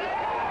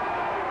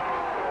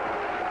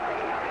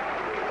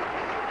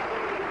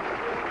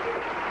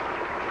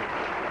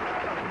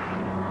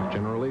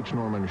 General H.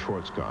 Norman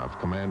Schwarzkopf,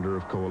 commander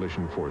of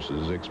coalition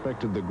forces,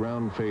 expected the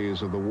ground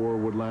phase of the war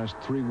would last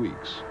 3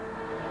 weeks.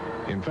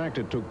 In fact,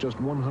 it took just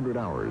 100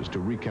 hours to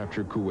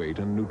recapture Kuwait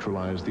and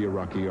neutralize the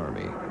Iraqi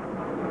army.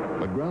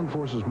 But ground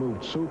forces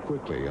moved so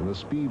quickly and the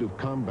speed of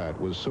combat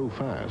was so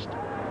fast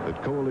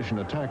that coalition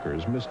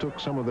attackers mistook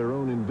some of their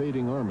own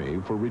invading army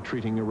for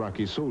retreating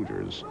Iraqi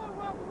soldiers.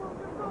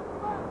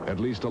 At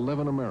least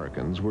 11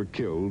 Americans were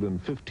killed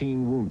and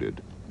 15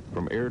 wounded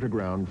from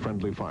air-to-ground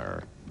friendly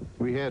fire.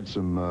 We had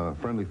some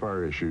friendly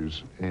fire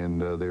issues,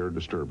 and they are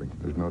disturbing.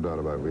 There's no doubt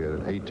about it. We had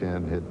an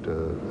A-10 hit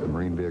a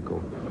Marine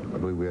vehicle. I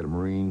believe we had a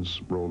Marines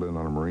rolled in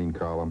on a Marine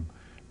column.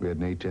 We had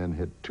an A-10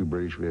 hit 2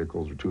 British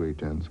vehicles, or 2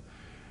 A-10s.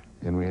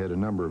 And we had a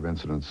number of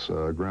incidents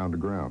ground to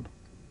ground.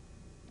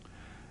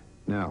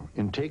 Now,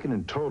 taken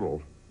in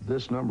total,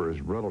 this number is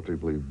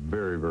relatively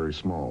very, very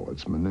small.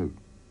 It's minute.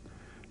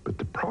 But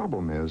the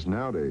problem is,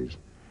 nowadays,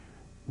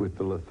 with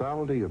the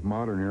lethality of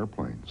modern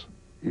airplanes,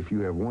 if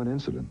you have one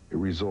incident, it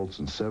results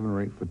in 7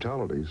 or 8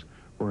 fatalities,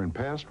 where in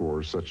past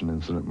wars, such an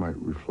incident might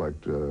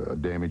reflect a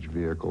damaged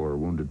vehicle or a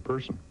wounded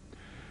person.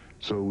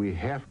 So we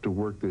have to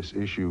work this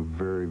issue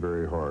very,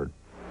 very hard.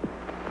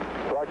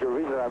 Roger, the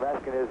reason I'm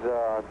asking is,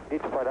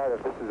 need to find out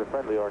if this is a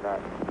friendly or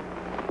not.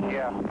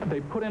 Yeah. They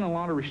put in a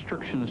lot of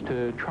restrictions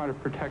to try to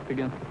protect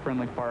against the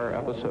friendly fire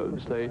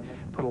episodes. They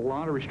put a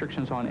lot of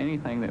restrictions on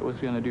anything that was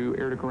going to do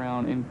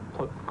air-to-ground in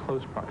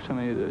close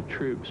proximity to the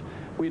troops.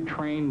 We had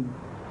trained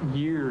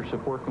years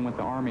of working with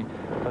the Army,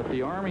 but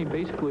the Army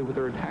basically with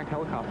their attack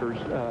helicopters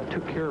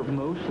took care of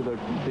most of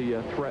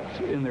the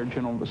threats in their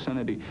general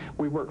vicinity.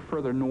 We worked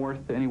further north,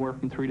 anywhere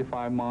from 3 to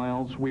 5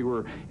 miles. We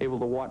were able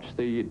to watch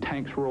the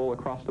tanks roll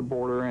across the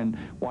border and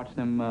watch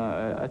them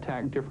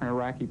attack different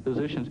Iraqi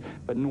positions,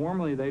 but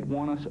normally they'd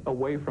want us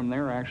away from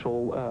their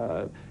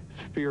actual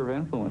sphere of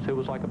influence. It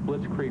was like a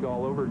blitzkrieg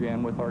all over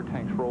again with our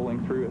tanks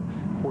rolling through at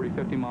 40,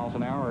 50 miles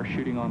an hour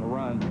shooting on the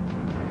run.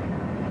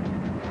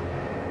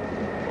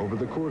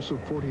 Over the course of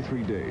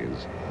 43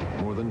 days,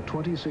 more than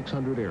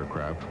 2,600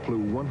 aircraft flew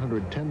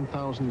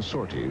 110,000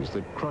 sorties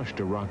that crushed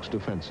Iraq's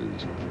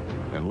defenses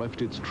and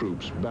left its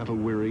troops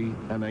battle-weary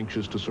and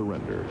anxious to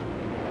surrender.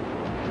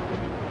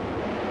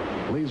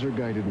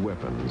 Laser-guided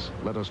weapons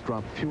let us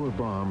drop fewer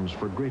bombs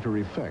for greater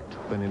effect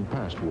than in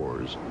past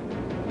wars.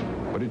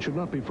 But it should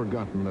not be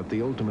forgotten that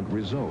the ultimate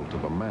result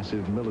of a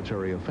massive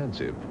military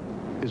offensive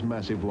is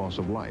massive loss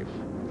of life.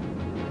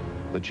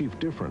 The chief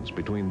difference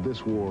between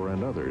this war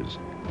and others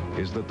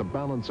is that the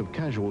balance of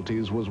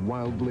casualties was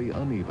wildly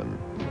uneven.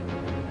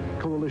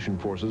 Coalition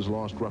forces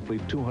lost roughly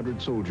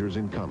 200 soldiers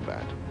in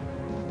combat.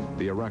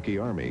 The Iraqi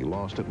army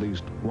lost at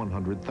least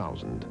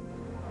 100,000.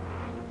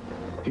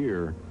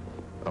 Here,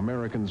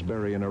 Americans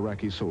bury an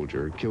Iraqi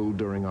soldier killed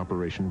during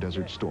Operation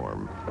Desert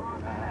Storm.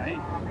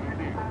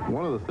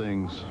 One of the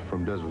things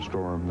from Desert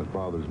Storm that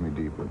bothers me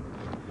deeply,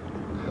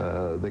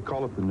 they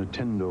call it the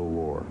Nintendo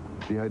War.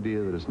 The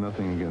idea that it's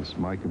nothing against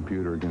my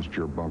computer against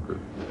your bunker,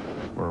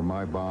 or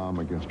my bomb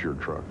against your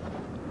truck.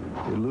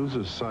 It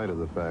loses sight of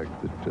the fact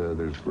that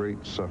there's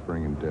great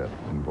suffering and death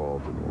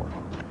involved in war.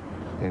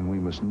 And we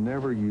must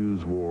never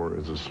use war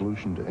as a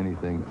solution to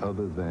anything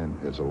other than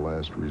as a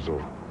last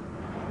resort.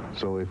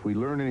 So if we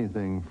learn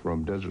anything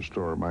from Desert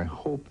Storm, I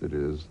hope it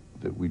is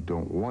that we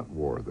don't want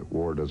war, that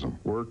war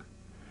doesn't work,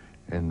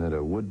 and that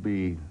a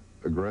would-be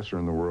aggressor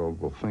in the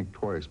world will think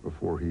twice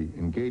before he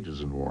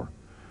engages in war.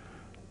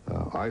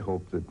 I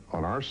hope that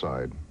on our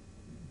side,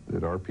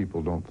 that our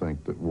people don't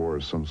think that war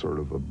is some sort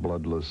of a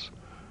bloodless,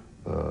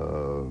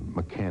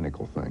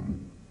 mechanical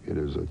thing. It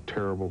is a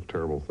terrible,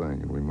 terrible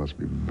thing, and we must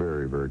be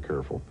very, very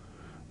careful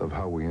of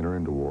how we enter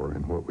into war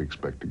and what we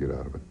expect to get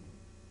out of it.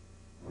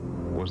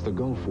 Was the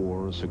Gulf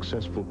War a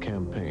successful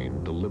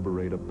campaign to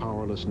liberate a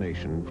powerless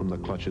nation from the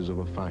clutches of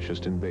a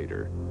fascist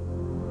invader?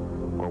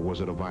 Or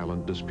was it a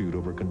violent dispute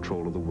over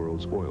control of the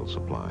world's oil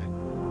supply?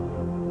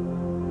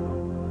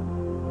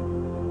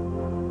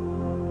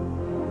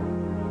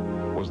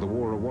 Was the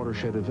war a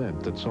watershed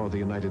event that saw the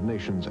United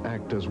Nations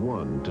act as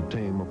one to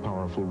tame a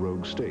powerful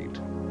rogue state?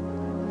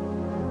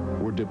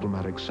 Were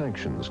diplomatic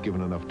sanctions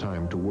given enough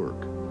time to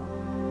work?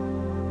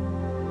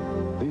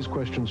 These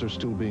questions are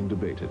still being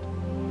debated,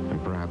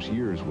 and perhaps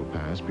years will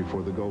pass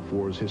before the Gulf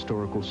War's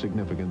historical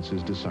significance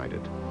is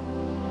decided.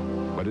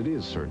 But it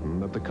is certain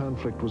that the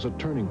conflict was a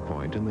turning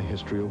point in the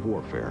history of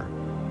warfare.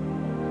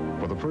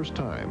 For the first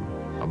time,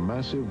 a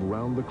massive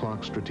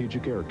round-the-clock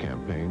strategic air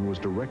campaign was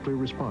directly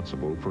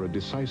responsible for a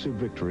decisive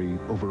victory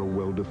over a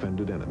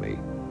well-defended enemy.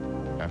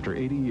 After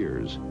 80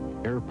 years,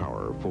 air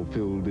power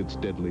fulfilled its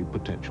deadly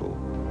potential.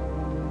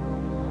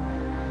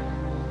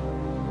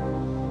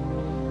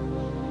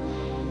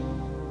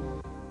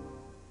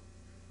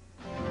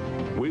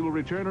 We will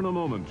return in a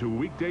moment to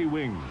Weekday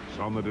Wings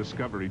on the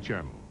Discovery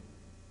Channel.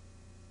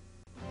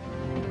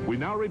 We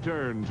now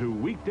return to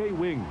Weekday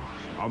Wings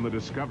on the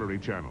Discovery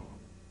Channel.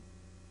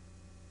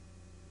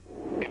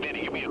 Hey,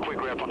 Vinny, give me a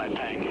quick rep on that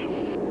tank. You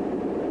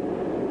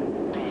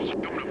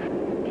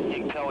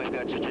can tell we've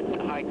got just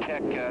a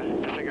high-tech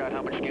to figure out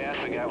how much gas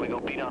we got. We go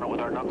beat on it with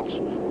our knuckles.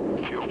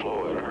 Fuel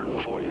flow at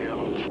 140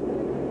 gallons.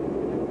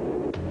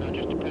 Now,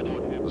 just depends on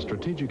what happens. The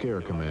Strategic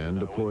Air Command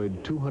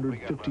deployed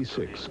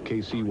 256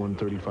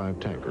 KC-135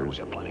 tankers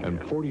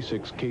and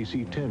 46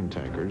 KC-10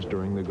 tankers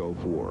during the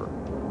Gulf War.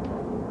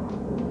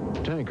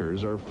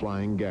 Tankers are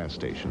flying gas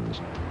stations.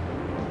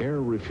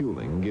 Air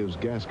refueling gives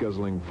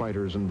gas-guzzling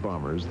fighters and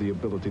bombers the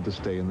ability to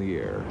stay in the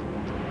air.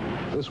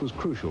 This was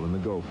crucial in the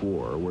Gulf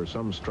War, where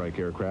some strike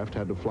aircraft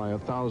had to fly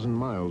 1,000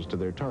 miles to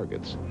their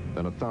targets,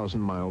 then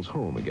 1,000 miles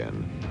home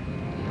again.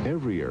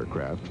 Every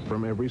aircraft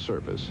from every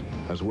service,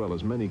 as well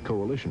as many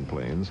coalition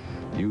planes,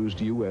 used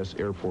U.S.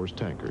 Air Force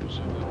tankers.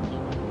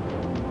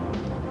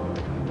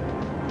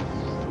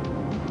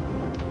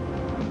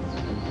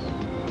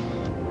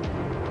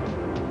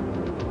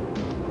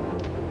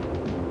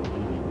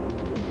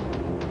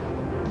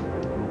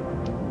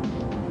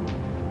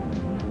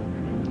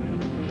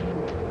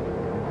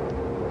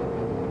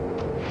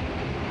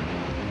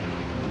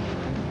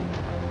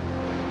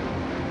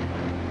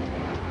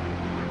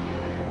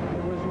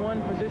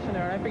 Position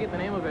there, and I forget the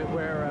name of it,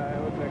 where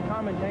it was a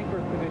common tanker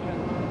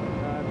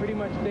position. Pretty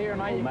much day or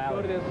night, you can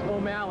go to this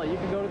O'Malley. You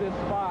can go to this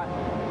spot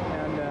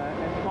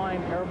and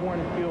find airborne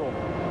fuel.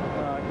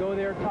 Go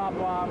there, top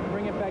off,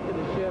 bring it back to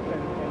the ship,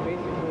 and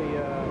basically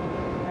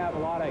have a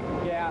lot of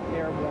gas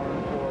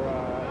airborne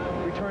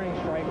for returning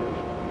strikers.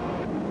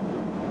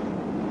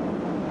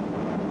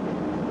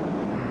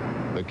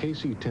 The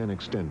KC-10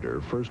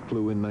 extender first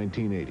flew in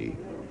 1980.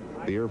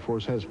 The Air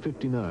Force has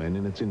 59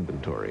 in its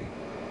inventory.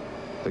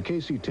 The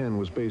KC-10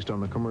 was based on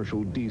the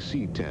commercial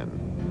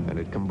DC-10, and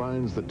it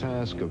combines the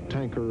task of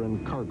tanker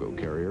and cargo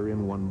carrier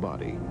in one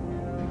body.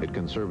 It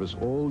can service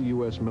all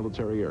U.S.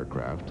 military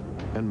aircraft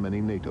and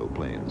many NATO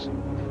planes.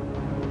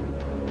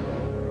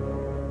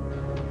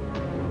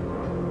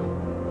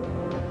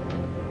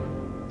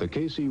 The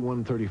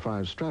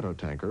KC-135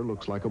 Stratotanker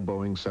looks like a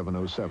Boeing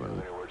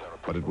 707,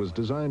 but it was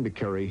designed to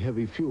carry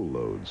heavy fuel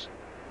loads.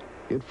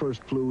 It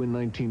first flew in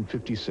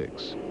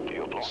 1956.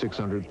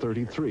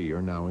 633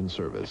 are now in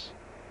service.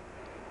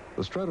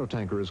 The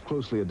Stratotanker is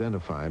closely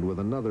identified with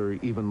another,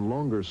 even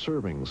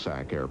longer-serving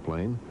SAC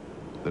airplane,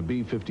 the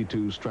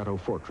B-52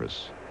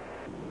 Stratofortress.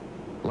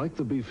 Like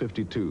the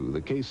B-52,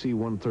 the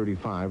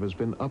KC-135 has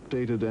been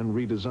updated and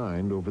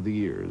redesigned over the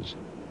years.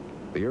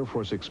 The Air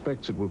Force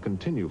expects it will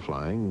continue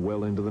flying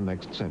well into the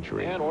next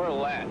century. And we're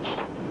latched.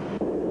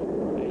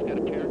 He's got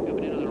a pair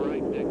coming in on the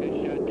right. That guy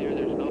shot there.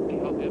 There's an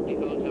empty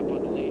hose up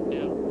on the lead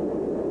now.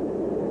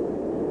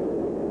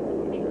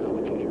 Not sure how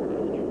much we are.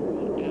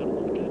 Going down a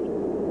little bit.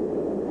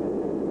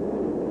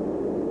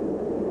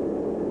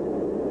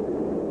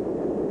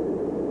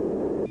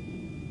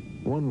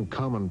 One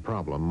common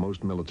problem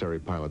most military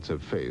pilots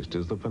have faced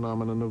is the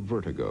phenomenon of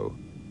vertigo.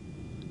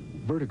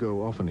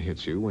 Vertigo often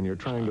hits you when you're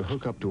trying to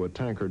hook up to a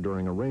tanker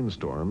during a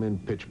rainstorm in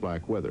pitch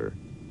black weather.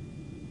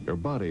 Your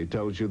body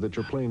tells you that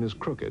your plane is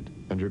crooked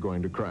and you're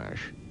going to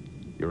crash.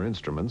 Your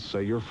instruments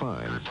say you're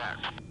fine.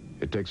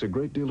 It takes a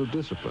great deal of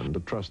discipline to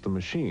trust the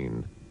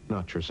machine,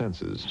 not your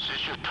senses. Is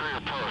this your pre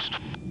or post?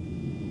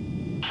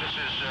 This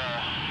is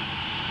a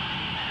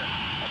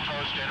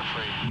post and a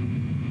pre.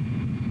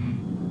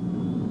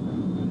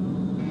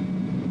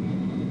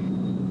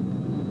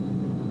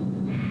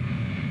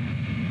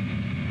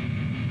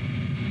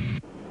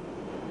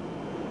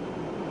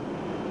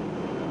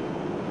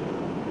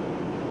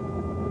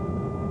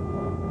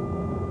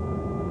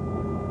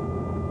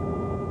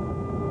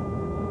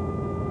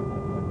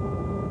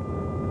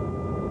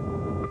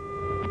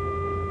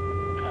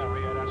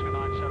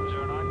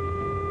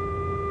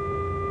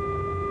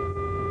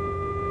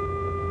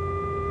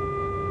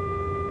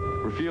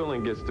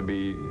 Refueling gets to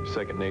be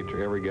second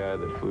nature. Every guy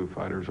that flew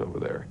fighters over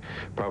there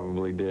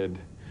probably did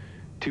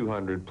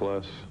 200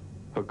 plus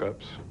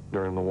hookups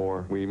during the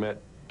war. We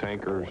met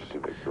tankers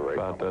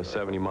about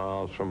 70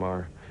 miles from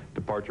our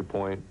departure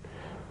point,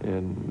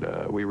 and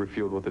we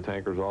refueled with the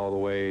tankers all the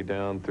way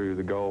down through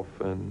the Gulf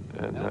and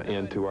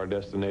into our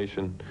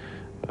destination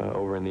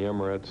over in the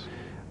Emirates.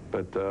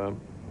 But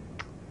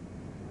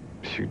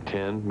shoot,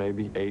 10,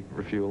 maybe 8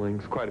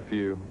 refuelings, quite a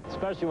few.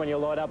 Especially when you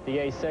load up the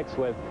A6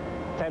 with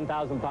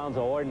 10,000 pounds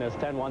of ordnance,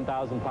 10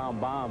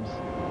 1,000-pound bombs.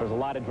 There's a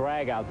lot of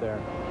drag out there,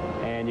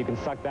 and you can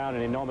suck down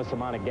an enormous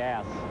amount of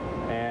gas.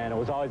 And it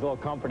was always a little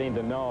comforting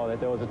to know that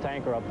there was a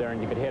tanker up there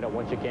and you could hit it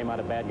once you came out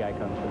of bad guy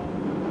country.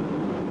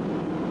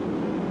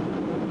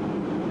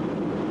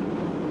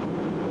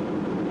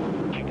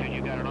 Because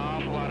you got an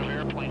awful lot of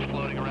airplanes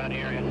floating around the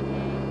area.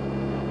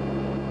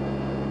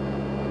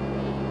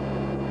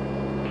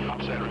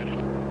 Upset ready.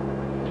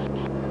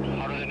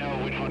 How do they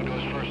know which one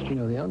goes first? You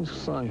know, the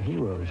unsung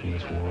heroes in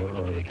this war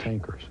are the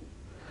tankers,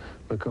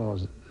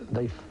 because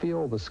they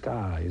fill the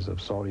skies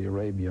of Saudi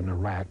Arabia and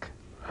Iraq,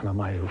 and I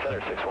might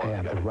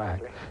add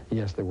Iraq.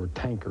 Yes, there were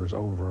tankers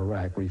over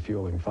Iraq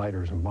refueling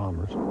fighters and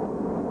bombers.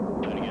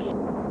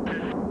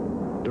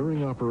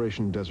 During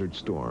Operation Desert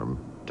Storm,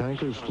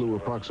 tankers flew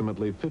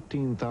approximately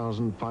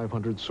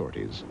 15,500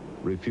 sorties,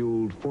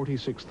 refueled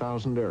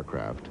 46,000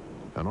 aircraft,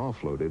 and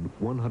offloaded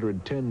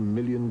 110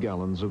 million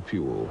gallons of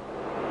fuel.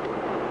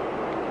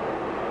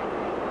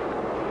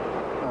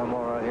 I'm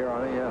all right here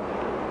on it, yeah.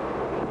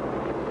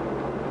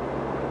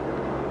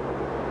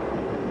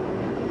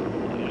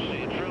 You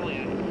see, it's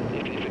really,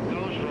 if it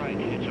goes right,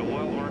 it's a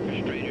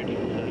well-orchestrated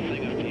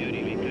thing of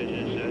beauty, because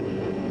as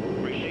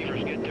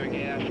receivers get their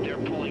gas, they're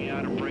pulling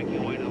out and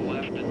breaking away to the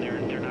left, and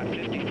they're not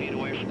 50 feet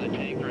away from the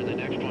tanker, and the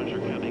next ones are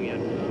coming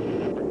in.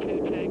 Number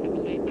 2 tank and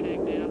the lead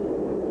tank down.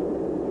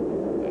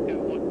 I've got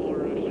one more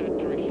set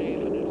to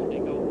receive, and it'll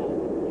go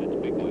home. It's a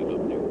big wave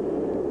up there.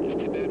 Just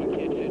too bad we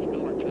can't see its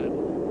Miller time.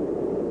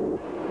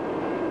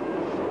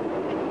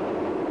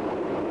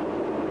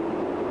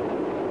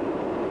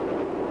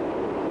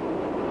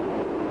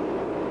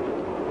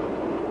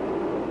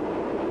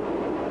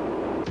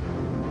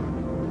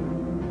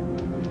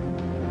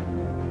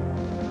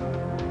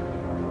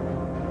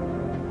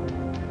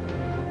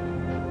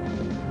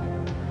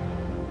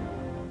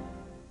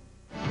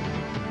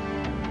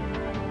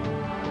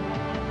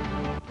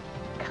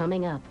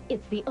 Coming up,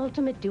 it's the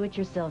ultimate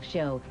do-it-yourself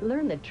show.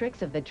 Learn the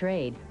tricks of the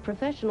trade.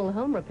 Professional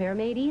home repair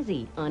made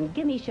easy on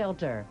Gimme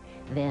Shelter.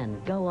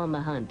 Then go on the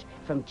hunt.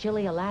 From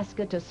chilly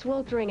Alaska to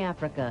sweltering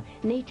Africa,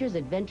 nature's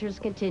adventures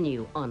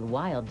continue on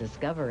Wild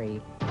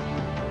Discovery.